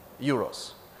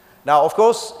 euros. Now, of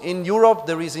course, in Europe,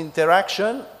 there is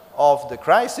interaction of the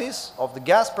crisis, of the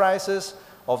gas prices,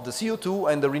 of the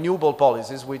CO2 and the renewable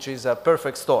policies, which is a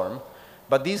perfect storm,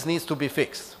 but this needs to be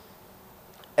fixed.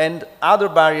 And other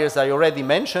barriers I already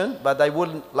mentioned, but I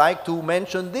would like to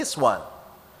mention this one,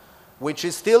 which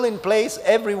is still in place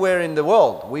everywhere in the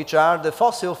world, which are the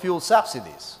fossil fuel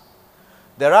subsidies.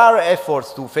 There are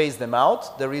efforts to phase them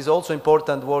out. There is also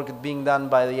important work being done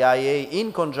by the IEA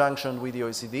in conjunction with the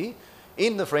OECD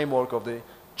in the framework of the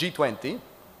G20.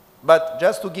 But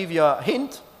just to give you a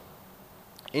hint,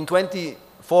 in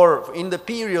the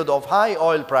period of high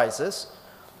oil prices,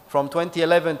 from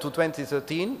 2011 to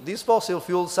 2013, these fossil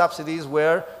fuel subsidies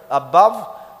were above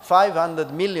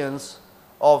 $500 million.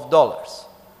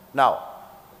 Now,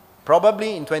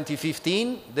 probably in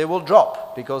 2015, they will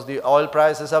drop because the oil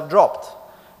prices have dropped.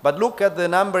 But look at the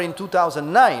number in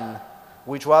 2009,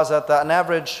 which was at an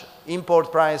average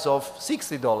import price of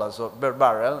 $60 per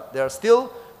barrel. There are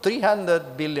still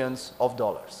 $300 billion.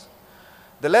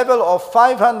 The level of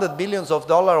 $500 billion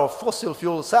of fossil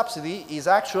fuel subsidy is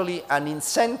actually an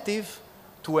incentive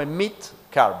to emit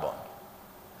carbon.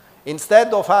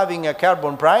 Instead of having a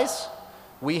carbon price,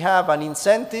 we have an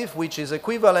incentive which is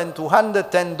equivalent to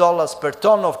 $110 per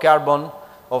ton of carbon,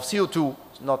 of CO2,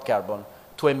 not carbon,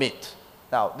 to emit.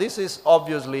 Now, this is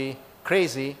obviously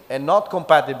crazy and not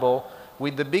compatible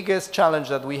with the biggest challenge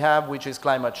that we have, which is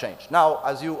climate change. Now,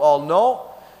 as you all know,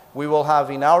 we will have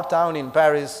in our town in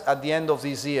Paris at the end of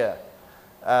this year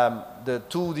the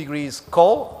 2 degrees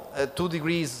goal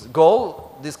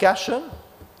discussion.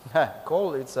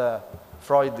 Goal, it's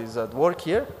Freud is at work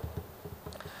here.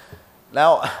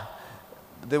 Now,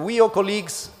 the WIO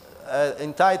colleagues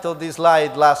entitled this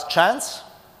slide Last Chance.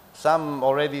 Some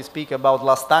already speak about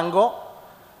Last Tango.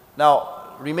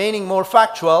 Now, remaining more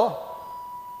factual,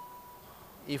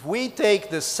 if we take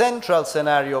the central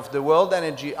scenario of the world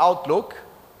energy outlook,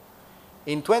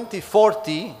 in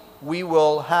 2040, we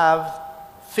will have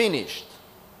finished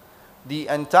the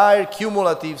entire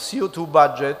cumulative CO2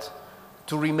 budget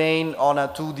to remain on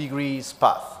a 2 degrees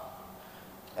path.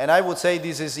 And I would say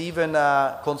this is even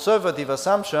a conservative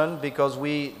assumption because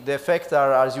the effects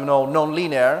are, as you know,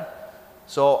 non-linear.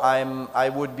 So I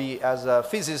would be, as a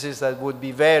physicist, I would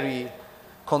be very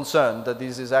concerned that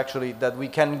this is actually, that we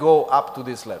can go up to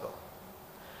this level.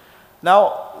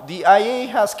 Now, the IEA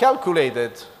has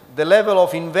calculated the level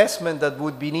of investment that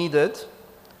would be needed.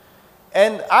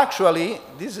 And actually,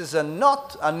 this is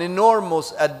not an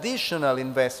enormous additional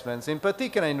investment, in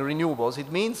particular in renewables.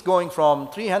 It means going from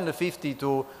 350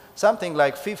 to something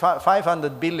like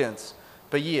 500 billions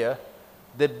per year.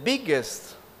 The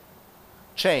biggest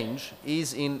change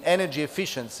is in energy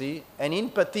efficiency, and in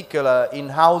particular in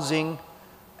housing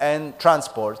and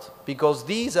transport, because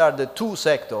these are the two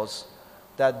sectors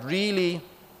that really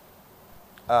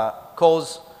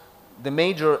cause the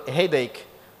major headache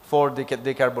for the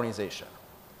decarbonization.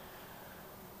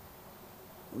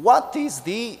 What is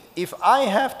if I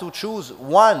have to choose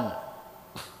one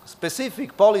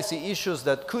specific policy issues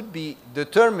that could be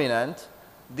determinant,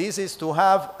 this is to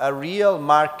have a real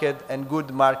market and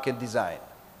good market design.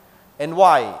 And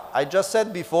why? I just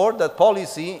said before that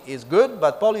policy is good,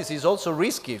 but policy is also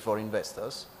risky for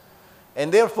investors.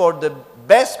 And therefore, the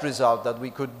best result that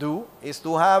we could do is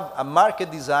to have a market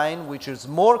design which is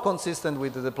more consistent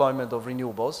with the deployment of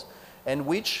renewables and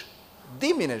which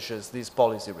diminishes this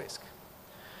policy risk.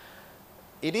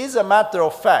 It is a matter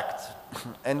of fact,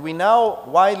 and we now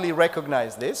widely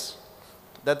recognize this,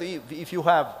 that if you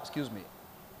have,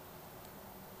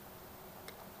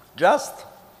 just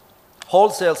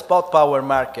wholesale spot power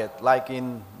market, like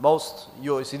in most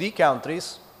OECD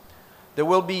countries, there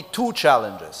will be two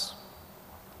challenges.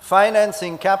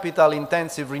 financing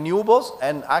capital-intensive renewables,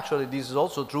 and actually this is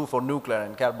also true for nuclear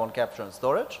and carbon capture and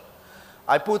storage.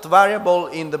 I put variable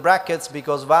in the brackets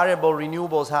because variable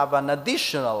renewables have an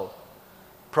additional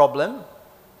problem.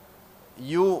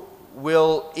 You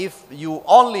will, if you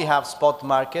only have spot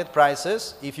market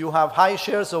prices, if you have high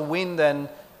shares of wind and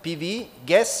PV,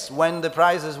 guess when the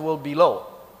prices will be low?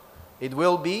 It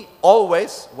will be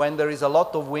always when there is a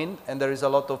lot of wind and there is a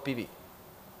lot of PV.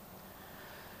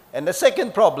 And the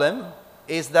second problem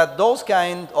is that those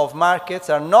kind of markets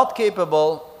are not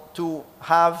capable to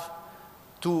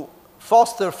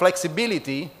foster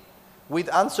flexibility with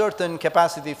uncertain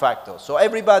capacity factors. So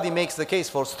everybody makes the case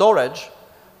for storage,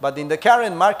 but in the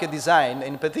current market design,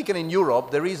 in particular in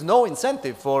Europe, there is no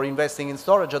incentive for investing in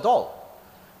storage at all.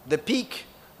 The peak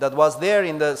that was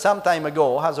there some time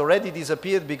ago has already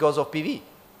disappeared because of PV.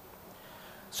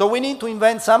 So we need to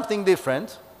invent something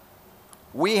different.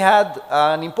 We had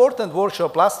an important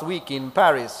workshop last week in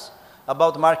Paris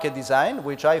about market design,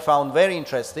 which I found very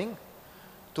interesting.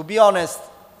 To be honest,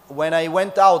 when I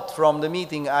went out from the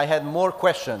meeting, I had more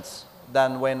questions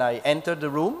than when I entered the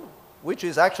room, which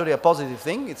is actually a positive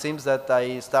thing. It seems that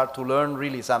I start to learn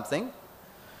really something.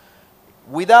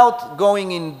 Without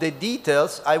going in the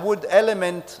details, I would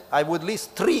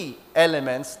list 3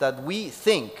 elements that we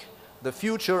think the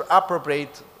future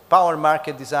appropriate power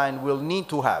market design will need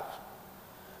to have.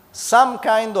 Some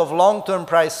kind of long-term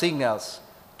price signals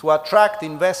to attract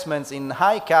investments in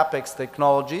high capex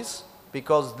technologies,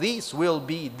 because these will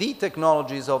be the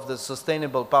technologies of the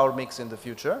sustainable power mix in the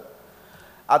future.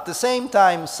 At the same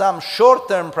time, some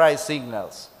short-term price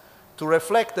signals to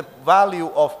reflect the value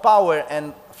of power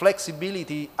and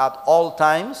flexibility at all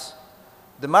times.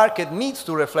 The market needs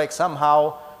to reflect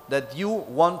somehow that you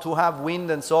want to have wind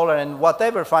and solar and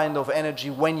whatever kind of energy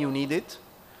when you need it.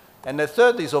 And the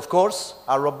third is, of course,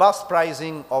 a robust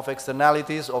pricing of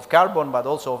externalities of carbon, but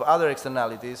also of other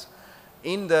externalities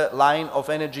in the line of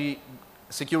energy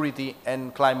security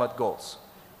and climate goals.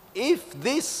 If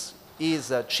this is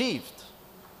achieved,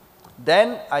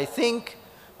 then I think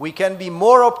we can be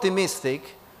more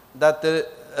optimistic that the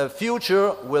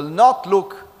future will not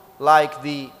look like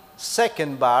the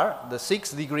second bar, the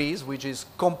 6 degrees, which is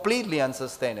completely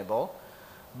unsustainable,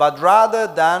 but rather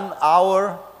than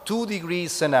our 2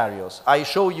 degrees scenarios. I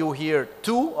show you here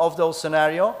 2 of those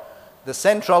scenarios, the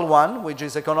central one, which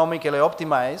is economically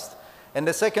optimized, and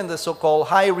the second, the so-called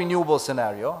high renewable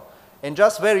scenario. And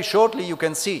just very shortly, you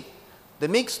can see the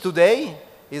mix today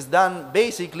is done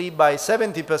basically by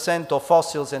 70% of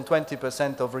fossils and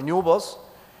 20% of renewables.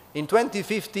 In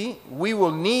 2050, we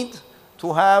will need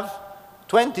to have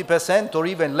 20% or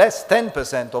even less,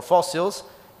 10% of fossils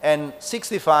and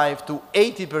 65 to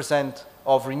 80%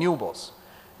 of renewables.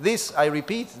 This, I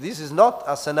repeat, this is not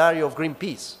a scenario of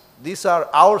Greenpeace. These are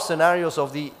our scenarios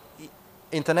of the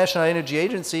International Energy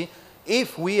Agency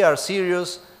if we are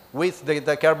serious with the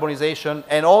decarbonization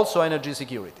and also energy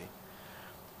security.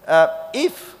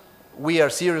 If we are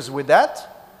serious with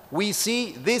that, we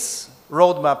see this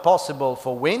roadmap possible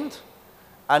for wind,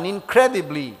 an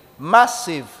incredibly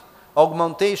massive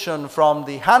augmentation from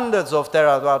the hundreds of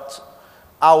terawatt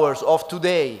hours of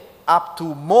today up to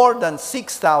more than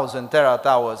 6,000 terawatt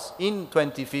hours in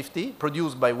 2050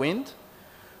 produced by wind,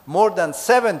 more than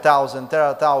 7,000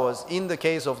 terawatt hours in the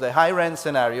case of the high REN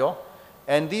scenario,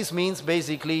 and this means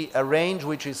basically a range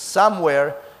which is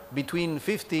somewhere between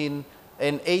 15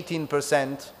 and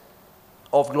 18%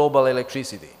 of global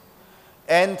electricity.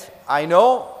 And I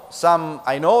know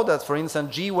that, for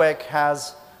instance, GWEC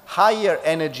has higher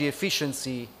energy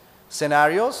efficiency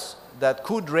scenarios that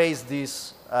could raise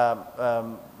this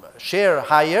share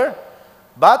higher,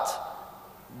 but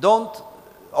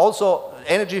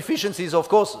energy efficiency is of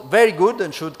course very good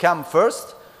and should come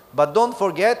first, but don't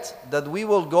forget that we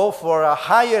will go for a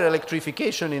higher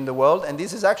electrification in the world, and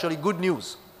this is actually good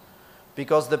news,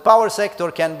 because the power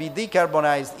sector can be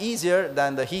decarbonized easier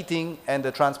than the heating and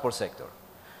the transport sector.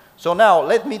 So now,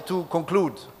 let me to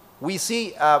conclude. We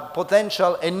see a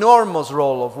potential enormous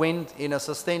role of wind in a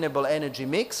sustainable energy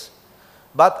mix,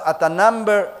 but at a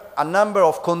number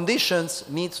of conditions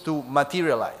needs to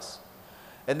materialize.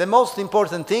 And the most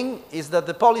important thing is that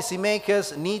the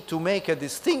policymakers need to make a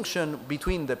distinction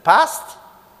between the past,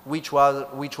 which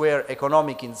were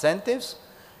economic incentives,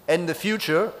 and the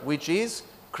future, which is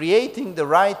creating the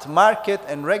right market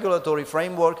and regulatory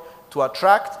framework to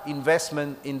attract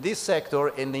investment in this sector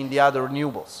and in the other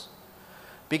renewables.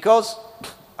 Because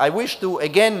I wish to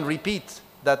again repeat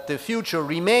that the future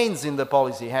remains in the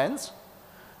policy hands,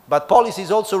 but policy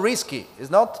is also risky. It's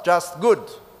not just good,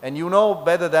 and you know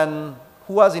better than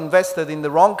who has invested in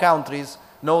the wrong countries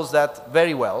knows that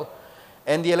very well.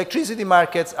 And the electricity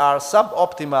markets are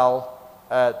suboptimal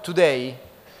today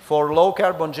for low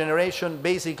carbon generation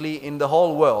basically in the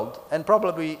whole world, and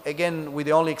probably, again, with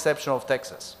the only exception of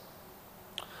Texas.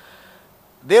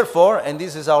 Therefore, and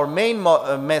this is our main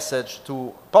message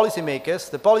to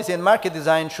policymakers, the policy and market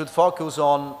design should focus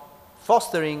on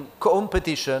fostering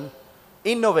competition,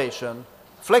 innovation,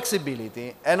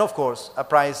 flexibility, and of course, a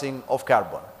pricing of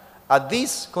carbon. At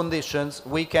these conditions,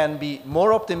 we can be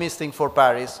more optimistic for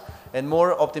Paris and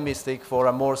more optimistic for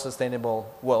a more sustainable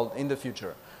world in the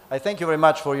future. I thank you very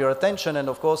much for your attention, and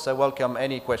of course, I welcome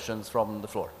any questions from the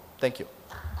floor. Thank you.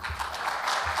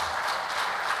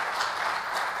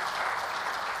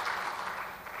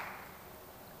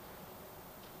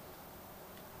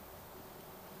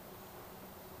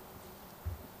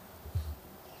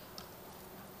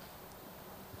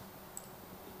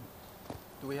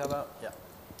 Do we have a, yeah.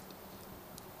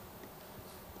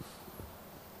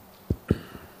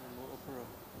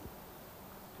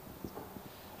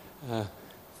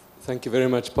 Thank you very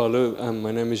much, Paolo.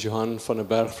 My name is Johan van der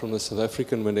Berg from the South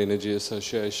African Wind Energy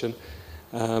Association.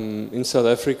 In South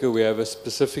Africa, we have a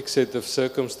specific set of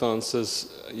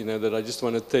circumstances, that I just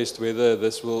want to test whether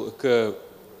this will occur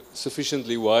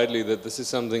sufficiently widely that this is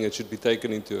something that should be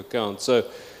taken into account. So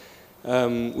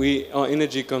we are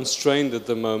energy constrained at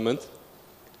the moment.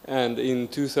 And in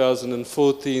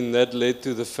 2014, that led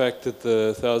to the fact that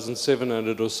the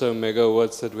 1,700 or so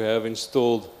megawatts that we have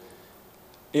installed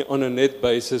on a net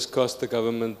basis cost the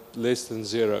government less than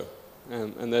zero.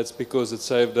 And that's because it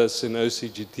saved us in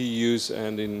OCGT use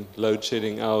and in load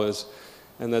shedding hours.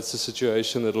 And that's a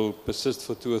situation that will persist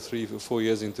for 2 or 3 or 4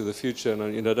 years into the future.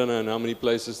 And I don't know in how many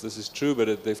places this is true, but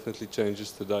it definitely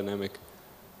changes the dynamic.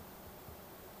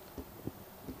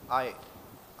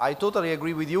 I totally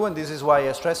agree with you, and this is why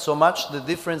I stress so much the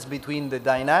difference between the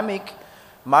dynamic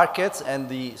markets and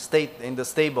the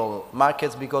stable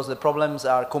markets, because the problems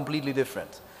are completely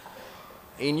different.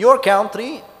 In your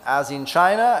country, as in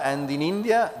China and in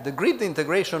India, the grid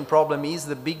integration problem is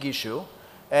the big issue.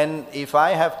 And if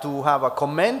I have to have a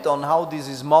comment on how this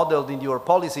is modeled in your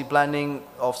policy planning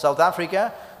of South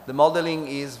Africa, the modeling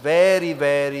is very,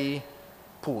 very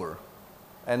poor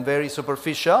and very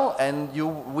superficial, and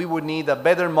we would need a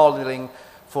better modeling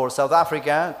for South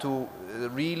Africa to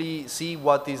really see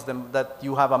what is that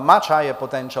you have a much higher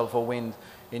potential for wind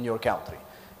in your country.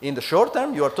 In the short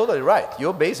term, you are totally right.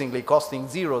 You're basically costing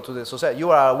zero to the society. You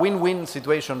are a win-win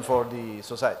situation for the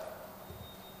society.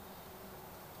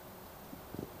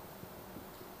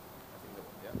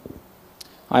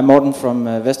 I'm Morten from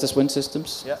Vestas Wind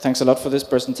Systems. Yeah. Thanks a lot for this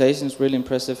presentation. It's really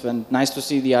impressive and nice to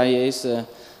see the IEA's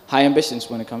high ambitions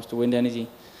when it comes to wind energy.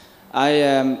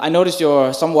 I noticed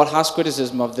your somewhat harsh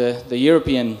criticism of the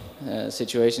European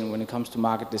situation when it comes to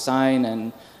market design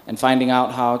and finding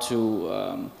out how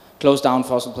to close down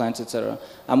fossil plants, etc.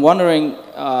 I'm wondering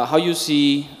how you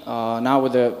see now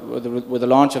with the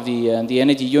launch of the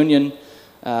Energy Union,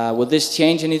 will this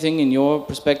change anything in your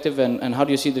perspective, and how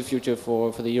do you see the future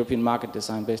for the European market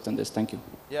design based on this? Thank you.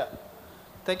 Yeah,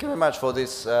 thank you very much for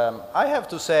this. I have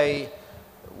to say,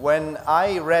 when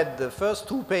I read the first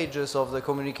 2 pages of the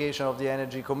communication of the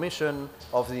Energy Commission,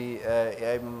 of the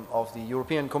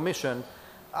European Commission,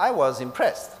 I was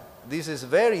impressed. This is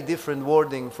very different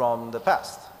wording from the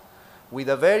past, with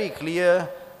a very clear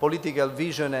political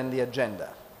vision and the agenda.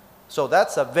 So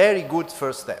that's a very good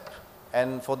first step.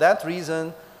 And for that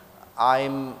reason,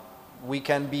 we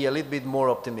can be a little bit more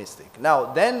optimistic. Now,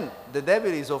 then the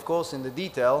devil is, of course, in the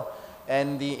detail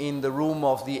and in the room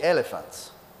of the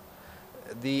elephants.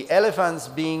 The elephants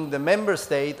being the member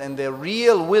state and their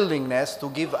real willingness to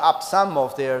give up some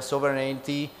of their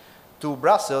sovereignty to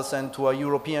Brussels and to a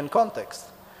European context.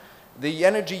 The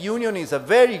Energy Union is a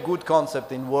very good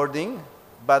concept in wording,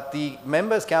 but the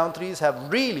member countries have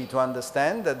really to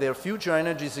understand that their future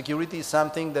energy security is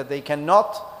something that they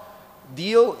cannot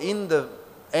deal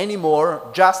anymore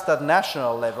just at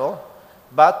national level,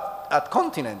 but at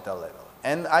continental level.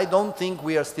 And I don't think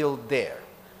we are still there.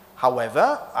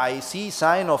 However, I see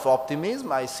sign of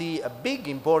optimism. I see a big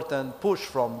important push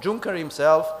from Juncker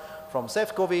himself, from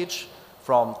Šefčovič,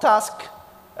 from Tusk,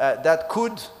 that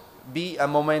could be a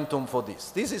momentum for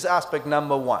this. This is aspect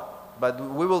number 1. But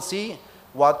we will see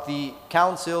what the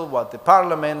Council, what the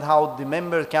Parliament, how the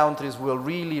member countries will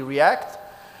really react.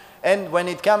 And when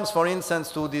it comes, for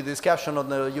instance, to the discussion on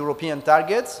the European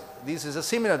targets, this is a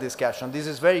similar discussion. This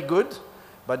is very good,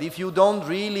 but if you don't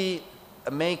really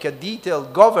make a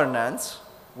detailed governance,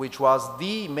 which was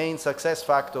the main success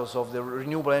factors of the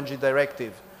Renewable Energy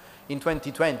Directive in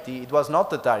 2020, it was not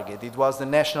the target, it was the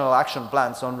national action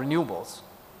plans on renewables.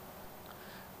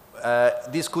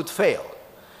 This could fail.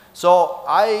 So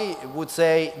I would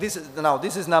say this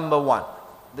is number one.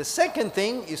 The second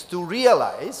thing is to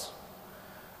realize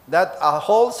that a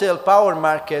wholesale power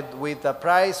market with a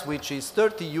price which is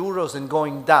 30 euros and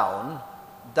going down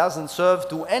doesn't serve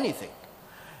to anything.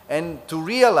 And to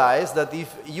realize that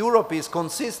if Europe is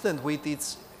consistent with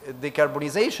its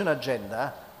decarbonization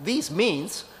agenda, this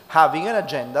means having an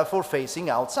agenda for phasing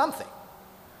out something.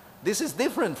 This is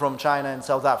different from China and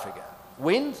South Africa.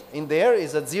 Wind in there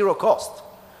is at zero cost.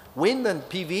 Wind and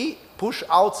PV push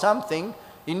out something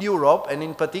in Europe, and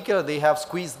in particular they have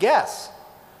squeezed gas,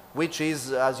 which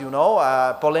is, as you know,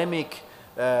 a polemic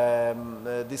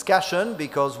discussion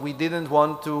because we didn't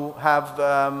want to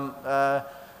have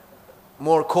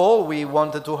more coal, we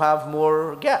wanted to have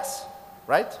more gas,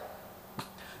 right?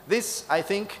 This, I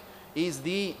think, is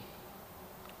the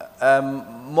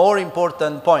more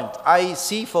important point. I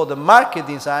see for the market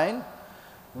design,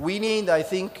 we need, I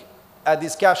think, a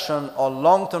discussion on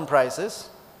long-term prices,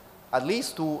 at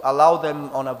least to allow them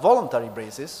on a voluntary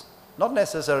basis, not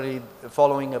necessarily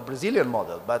following a Brazilian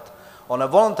model, but on a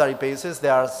voluntary basis.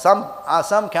 There are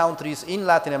some countries in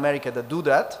Latin America that do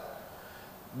that,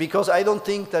 because I don't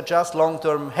think that just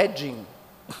long-term hedging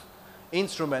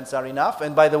instruments are enough.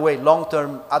 And by the way,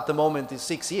 long-term at the moment is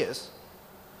 6 years.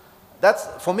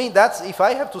 For me, that's, if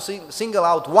I have to single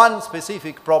out one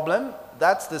specific problem,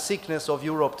 that's the sickness of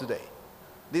Europe today.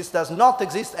 This does not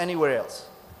exist anywhere else.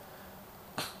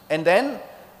 And then,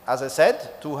 as I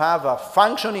said, to have a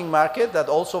functioning market that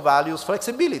also values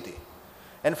flexibility.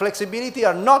 And flexibility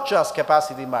are not just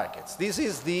capacity markets. This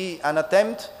is an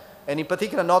attempt, and in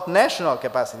particular not national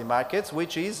capacity markets,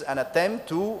 which is an attempt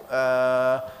to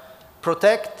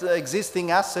protect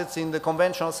existing assets in the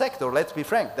conventional sector. Let's be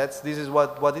frank, this is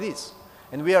what it is.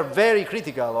 And we are very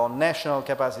critical on national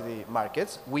capacity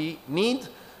markets. We need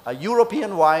a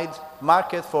European-wide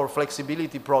market for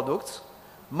flexibility products,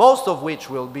 most of which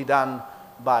will be done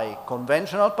by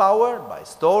conventional power, by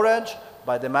storage,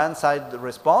 by demand-side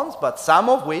response, but some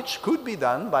of which could be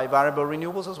done by variable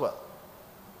renewables as well.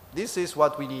 This is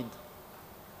what we need.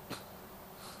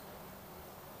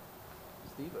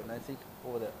 Steve, and I think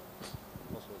over there.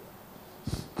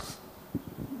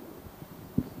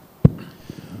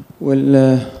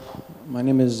 Well, my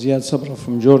name is Ziad Sabra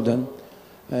from Jordan.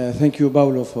 Thank you,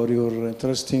 Paolo, for your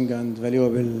interesting and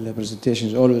valuable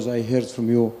presentations. Always I heard from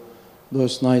you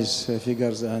those nice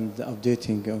figures and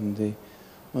updating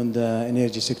on the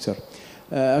energy sector.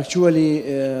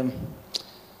 Actually,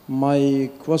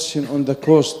 my question on the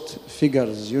cost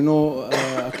figures. You know,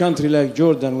 a country like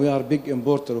Jordan, we are a big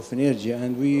importer of energy,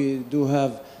 and we do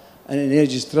have an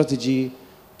energy strategy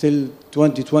till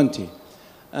 2020.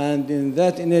 And in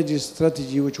that energy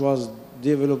strategy, which was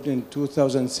developed in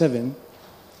 2007,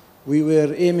 we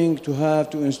were aiming to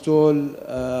install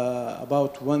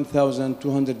about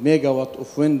 1,200 megawatt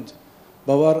of wind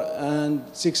power and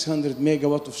 600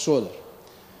 megawatt of solar.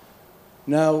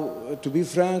 Now, to be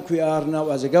frank, we are now,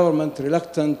 as a government,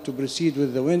 reluctant to proceed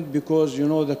with the wind because, you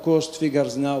know, the cost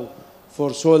figures now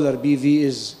for solar PV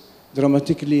is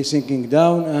dramatically sinking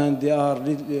down, and they are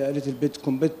a little bit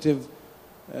competitive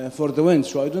for the wind.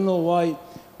 So I don't know why,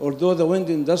 although the wind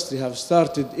industry have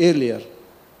started earlier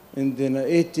in the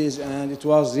 80s, and it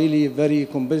was really very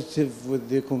competitive with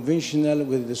the conventional,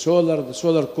 with the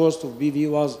solar cost of PV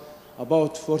was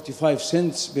about 45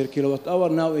 cents per kilowatt hour.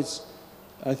 Now it's,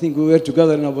 I think we were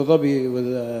together in Abu Dhabi with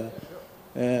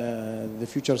the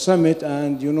Future Summit,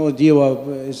 and you know,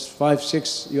 DIWA is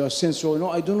 5-6 US cents. So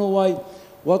no, I don't know why.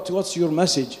 What's your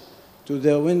message to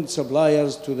the wind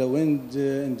suppliers, to the wind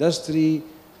industry?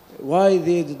 Why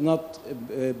they did not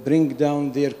bring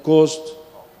down their cost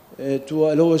to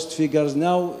a lowest figures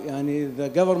now? And the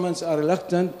governments are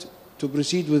reluctant to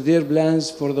proceed with their plans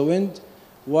for the wind,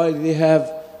 while they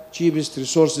have cheapest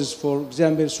resources, for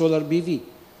example, solar PV.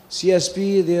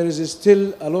 CSP, there is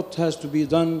still a lot has to be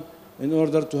done in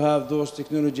order to have those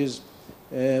technologies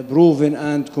proven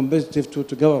and competitive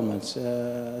to governments.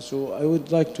 So I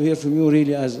would like to hear from you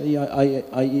really as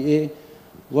IEA,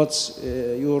 what's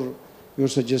your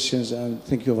suggestions, and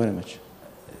thank you very much.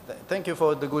 Thank you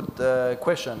for the good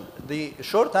question. The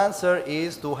short answer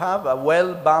is to have a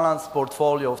well-balanced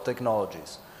portfolio of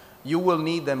technologies. You will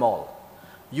need them all.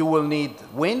 You will need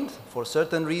wind for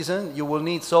certain reasons, you will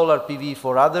need solar PV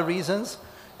for other reasons,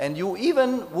 and you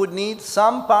even would need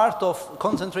some part of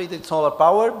concentrated solar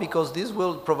power, because this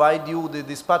will provide you the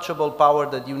dispatchable power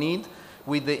that you need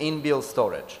with the inbuilt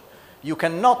storage. You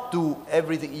cannot do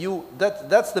everything.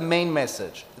 That's the main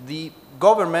message. The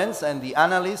governments and the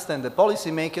analysts and the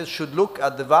policymakers should look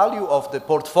at the value of the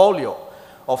portfolio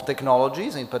of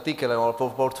technologies, in particular, or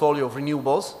portfolio of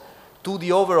renewables, to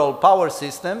the overall power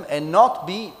system and not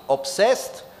be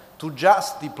obsessed to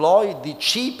just deploy the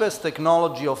cheapest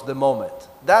technology of the moment.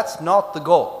 That's not the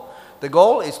goal. The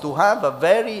goal is to have a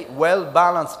very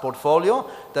well-balanced portfolio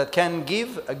that can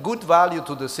give a good value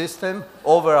to the system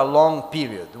over a long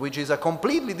period, which is a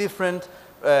completely different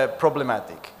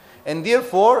problematic. And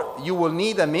therefore, you will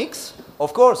need a mix.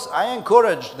 Of course, I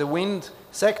encourage the wind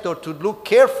sector to look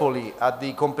carefully at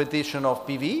the competition of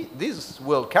PV. This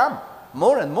will come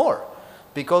more and more,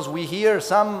 because we hear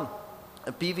some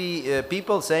PV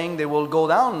people saying they will go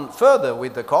down further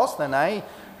with the cost, and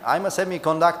I'm a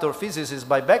semiconductor physicist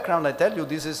by background. I tell you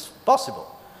this is possible.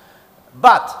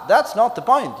 But that's not the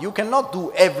point. You cannot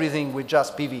do everything with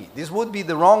just PV. This would be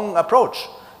the wrong approach.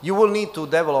 You will need to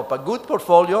develop a good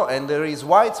portfolio, and there is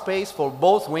wide space for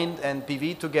both wind and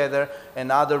PV together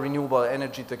and other renewable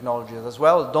energy technologies as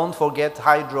well. Don't forget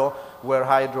hydro, where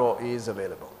hydro is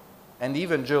available. And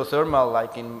even geothermal,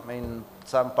 like in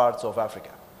some parts of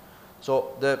Africa.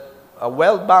 So a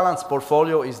well-balanced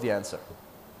portfolio is the answer.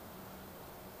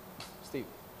 Steve.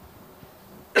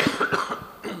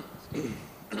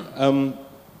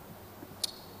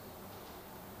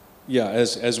 Yeah,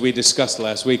 as we discussed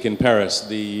last week in Paris,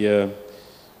 a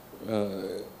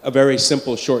very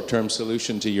simple short-term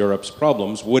solution to Europe's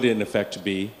problems would in effect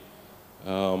be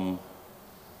the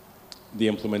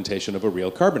implementation of a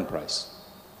real carbon price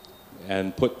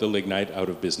and put the lignite out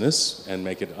of business and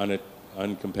make it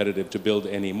uncompetitive to build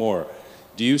any more.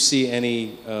 Do you see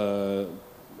any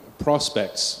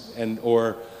prospects,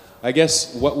 or I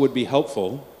guess what would be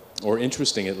helpful or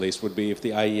interesting at least would be if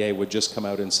the IEA would just come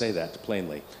out and say that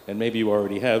plainly. And maybe you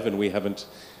already have, and we haven't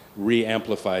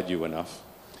re-amplified you enough.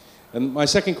 And my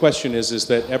second question is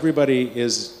that everybody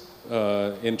is,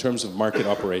 in terms of market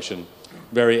operation,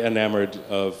 very enamored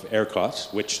of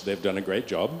ERCOT, which they've done a great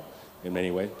job in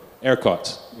many ways.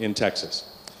 ERCOT in Texas.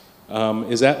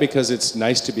 Is that because it's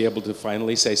nice to be able to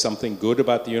finally say something good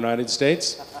about the United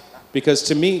States? Because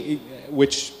to me,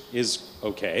 which is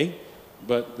okay,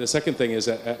 but the second thing is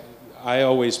that I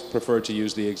always prefer to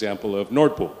use the example of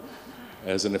Nord Pool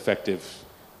as an effective,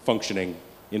 functioning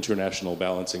international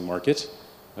balancing market.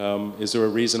 Is there a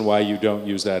reason why you don't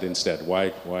use that instead?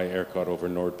 Why ERCOT over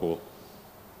Nord Pool?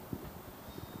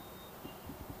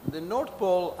 The Nord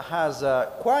Pool has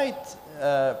a quite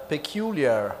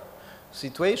peculiar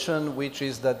situation, which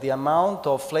is that the amount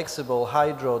of flexible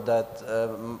hydro that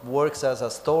works as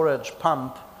a storage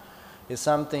pump is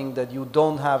something that you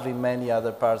don't have in many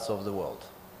other parts of the world.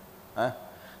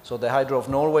 So the hydro of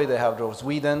Norway, the hydro of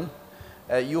Sweden,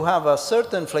 you have a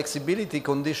certain flexibility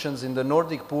conditions in the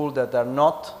Nordic pool that are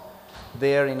not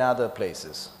there in other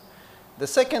places. The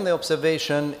second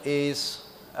observation is,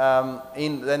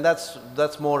 and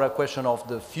that's more a question of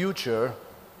the future,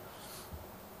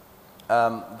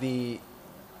 the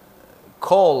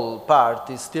coal part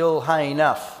is still high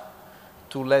enough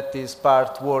to let this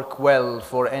part work well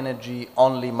for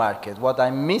energy-only market. What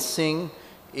I'm missing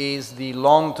is the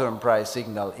long-term price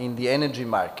signal in the energy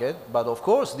market, but of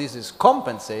course this is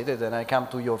compensated, and I come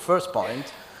to your first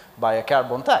point, by a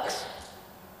carbon tax.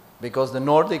 Because the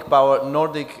Nordic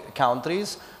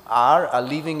countries are a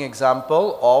living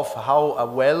example of how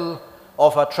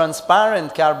a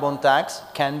transparent carbon tax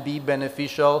can be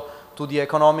beneficial to the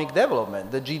economic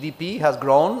development. The GDP has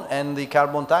grown and the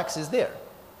carbon tax is there.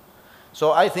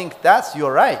 So I think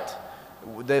you're right.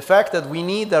 The fact that we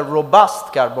need a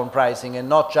robust carbon pricing and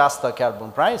not just a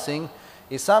carbon pricing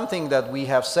is something that we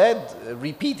have said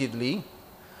repeatedly.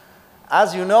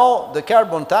 As you know, the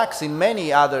carbon tax in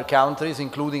many other countries,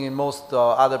 including in most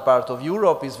other parts of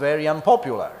Europe, is very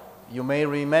unpopular. You may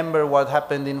remember what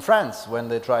happened in France when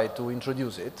they tried to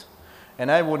introduce it. And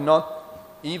I would not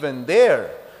even dare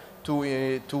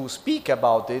to speak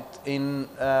about it in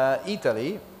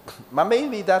Italy. But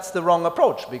maybe that's the wrong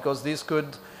approach, because this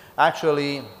could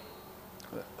actually,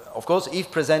 of course, if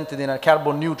presented in a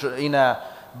carbon neutral, in a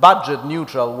budget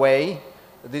neutral way,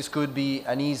 this could be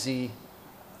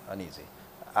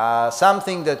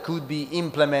something that could be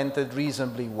implemented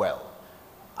reasonably well.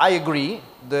 I agree,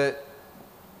 the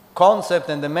concept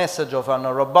and the message of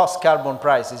a robust carbon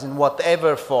price is in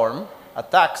whatever form, a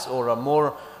tax or a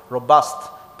more robust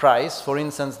price. For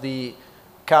instance, the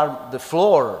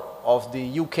floor of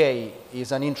the UK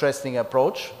is an interesting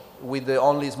approach, with the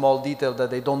only small detail that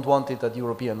they don't want it at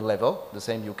European level, the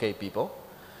same UK people.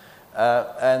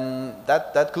 And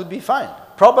that could be fine.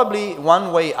 Probably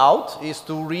one way out is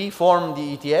to reform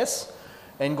the ETS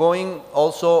and going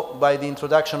also by the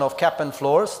introduction of cap and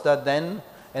floors,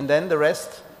 and then the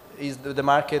rest is the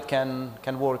market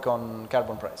can work on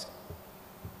carbon pricing.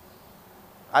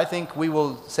 I think we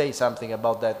will say something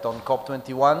about that on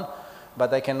COP21,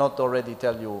 but I cannot already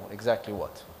tell you exactly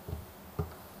what.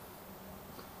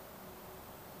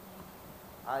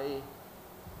 I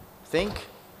think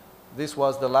this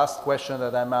was the last question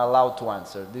that I'm allowed to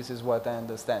answer. This is what I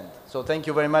understand. So thank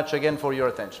you very much again for your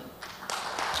attention.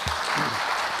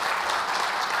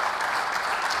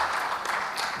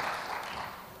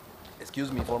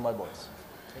 Excuse me for my voice.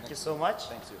 Thank you so much.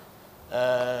 Thank you.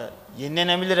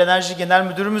 Yenilenebilir Enerji Genel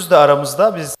Müdürümüz de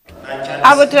aramızda.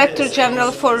 Our Director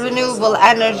General for Renewable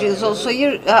Energy is also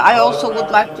here. I also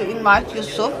would like to invite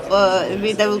Yusuf.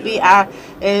 There will be a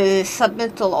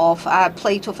submittal of a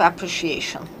plate of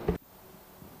appreciation.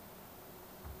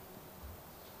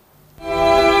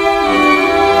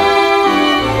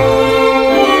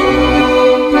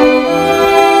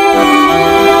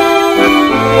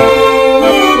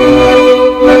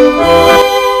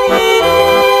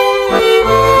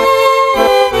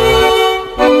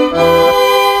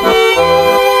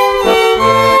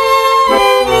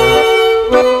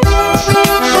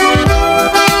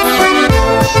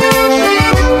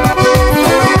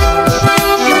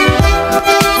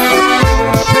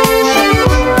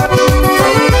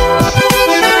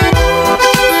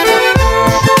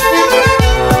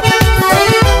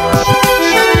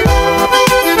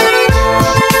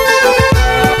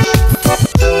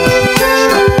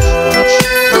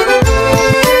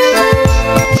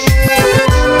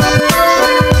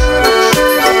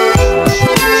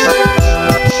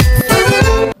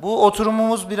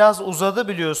 Oturumumuz biraz uzadı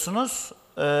biliyorsunuz.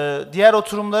 Diğer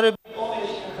oturumları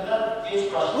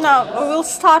No, we will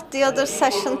start the other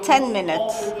session 10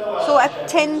 minutes. So at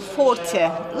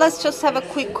 10:40, let's just have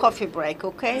a quick coffee break,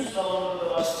 okay?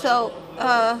 So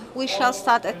we shall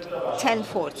start at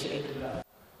 10:40.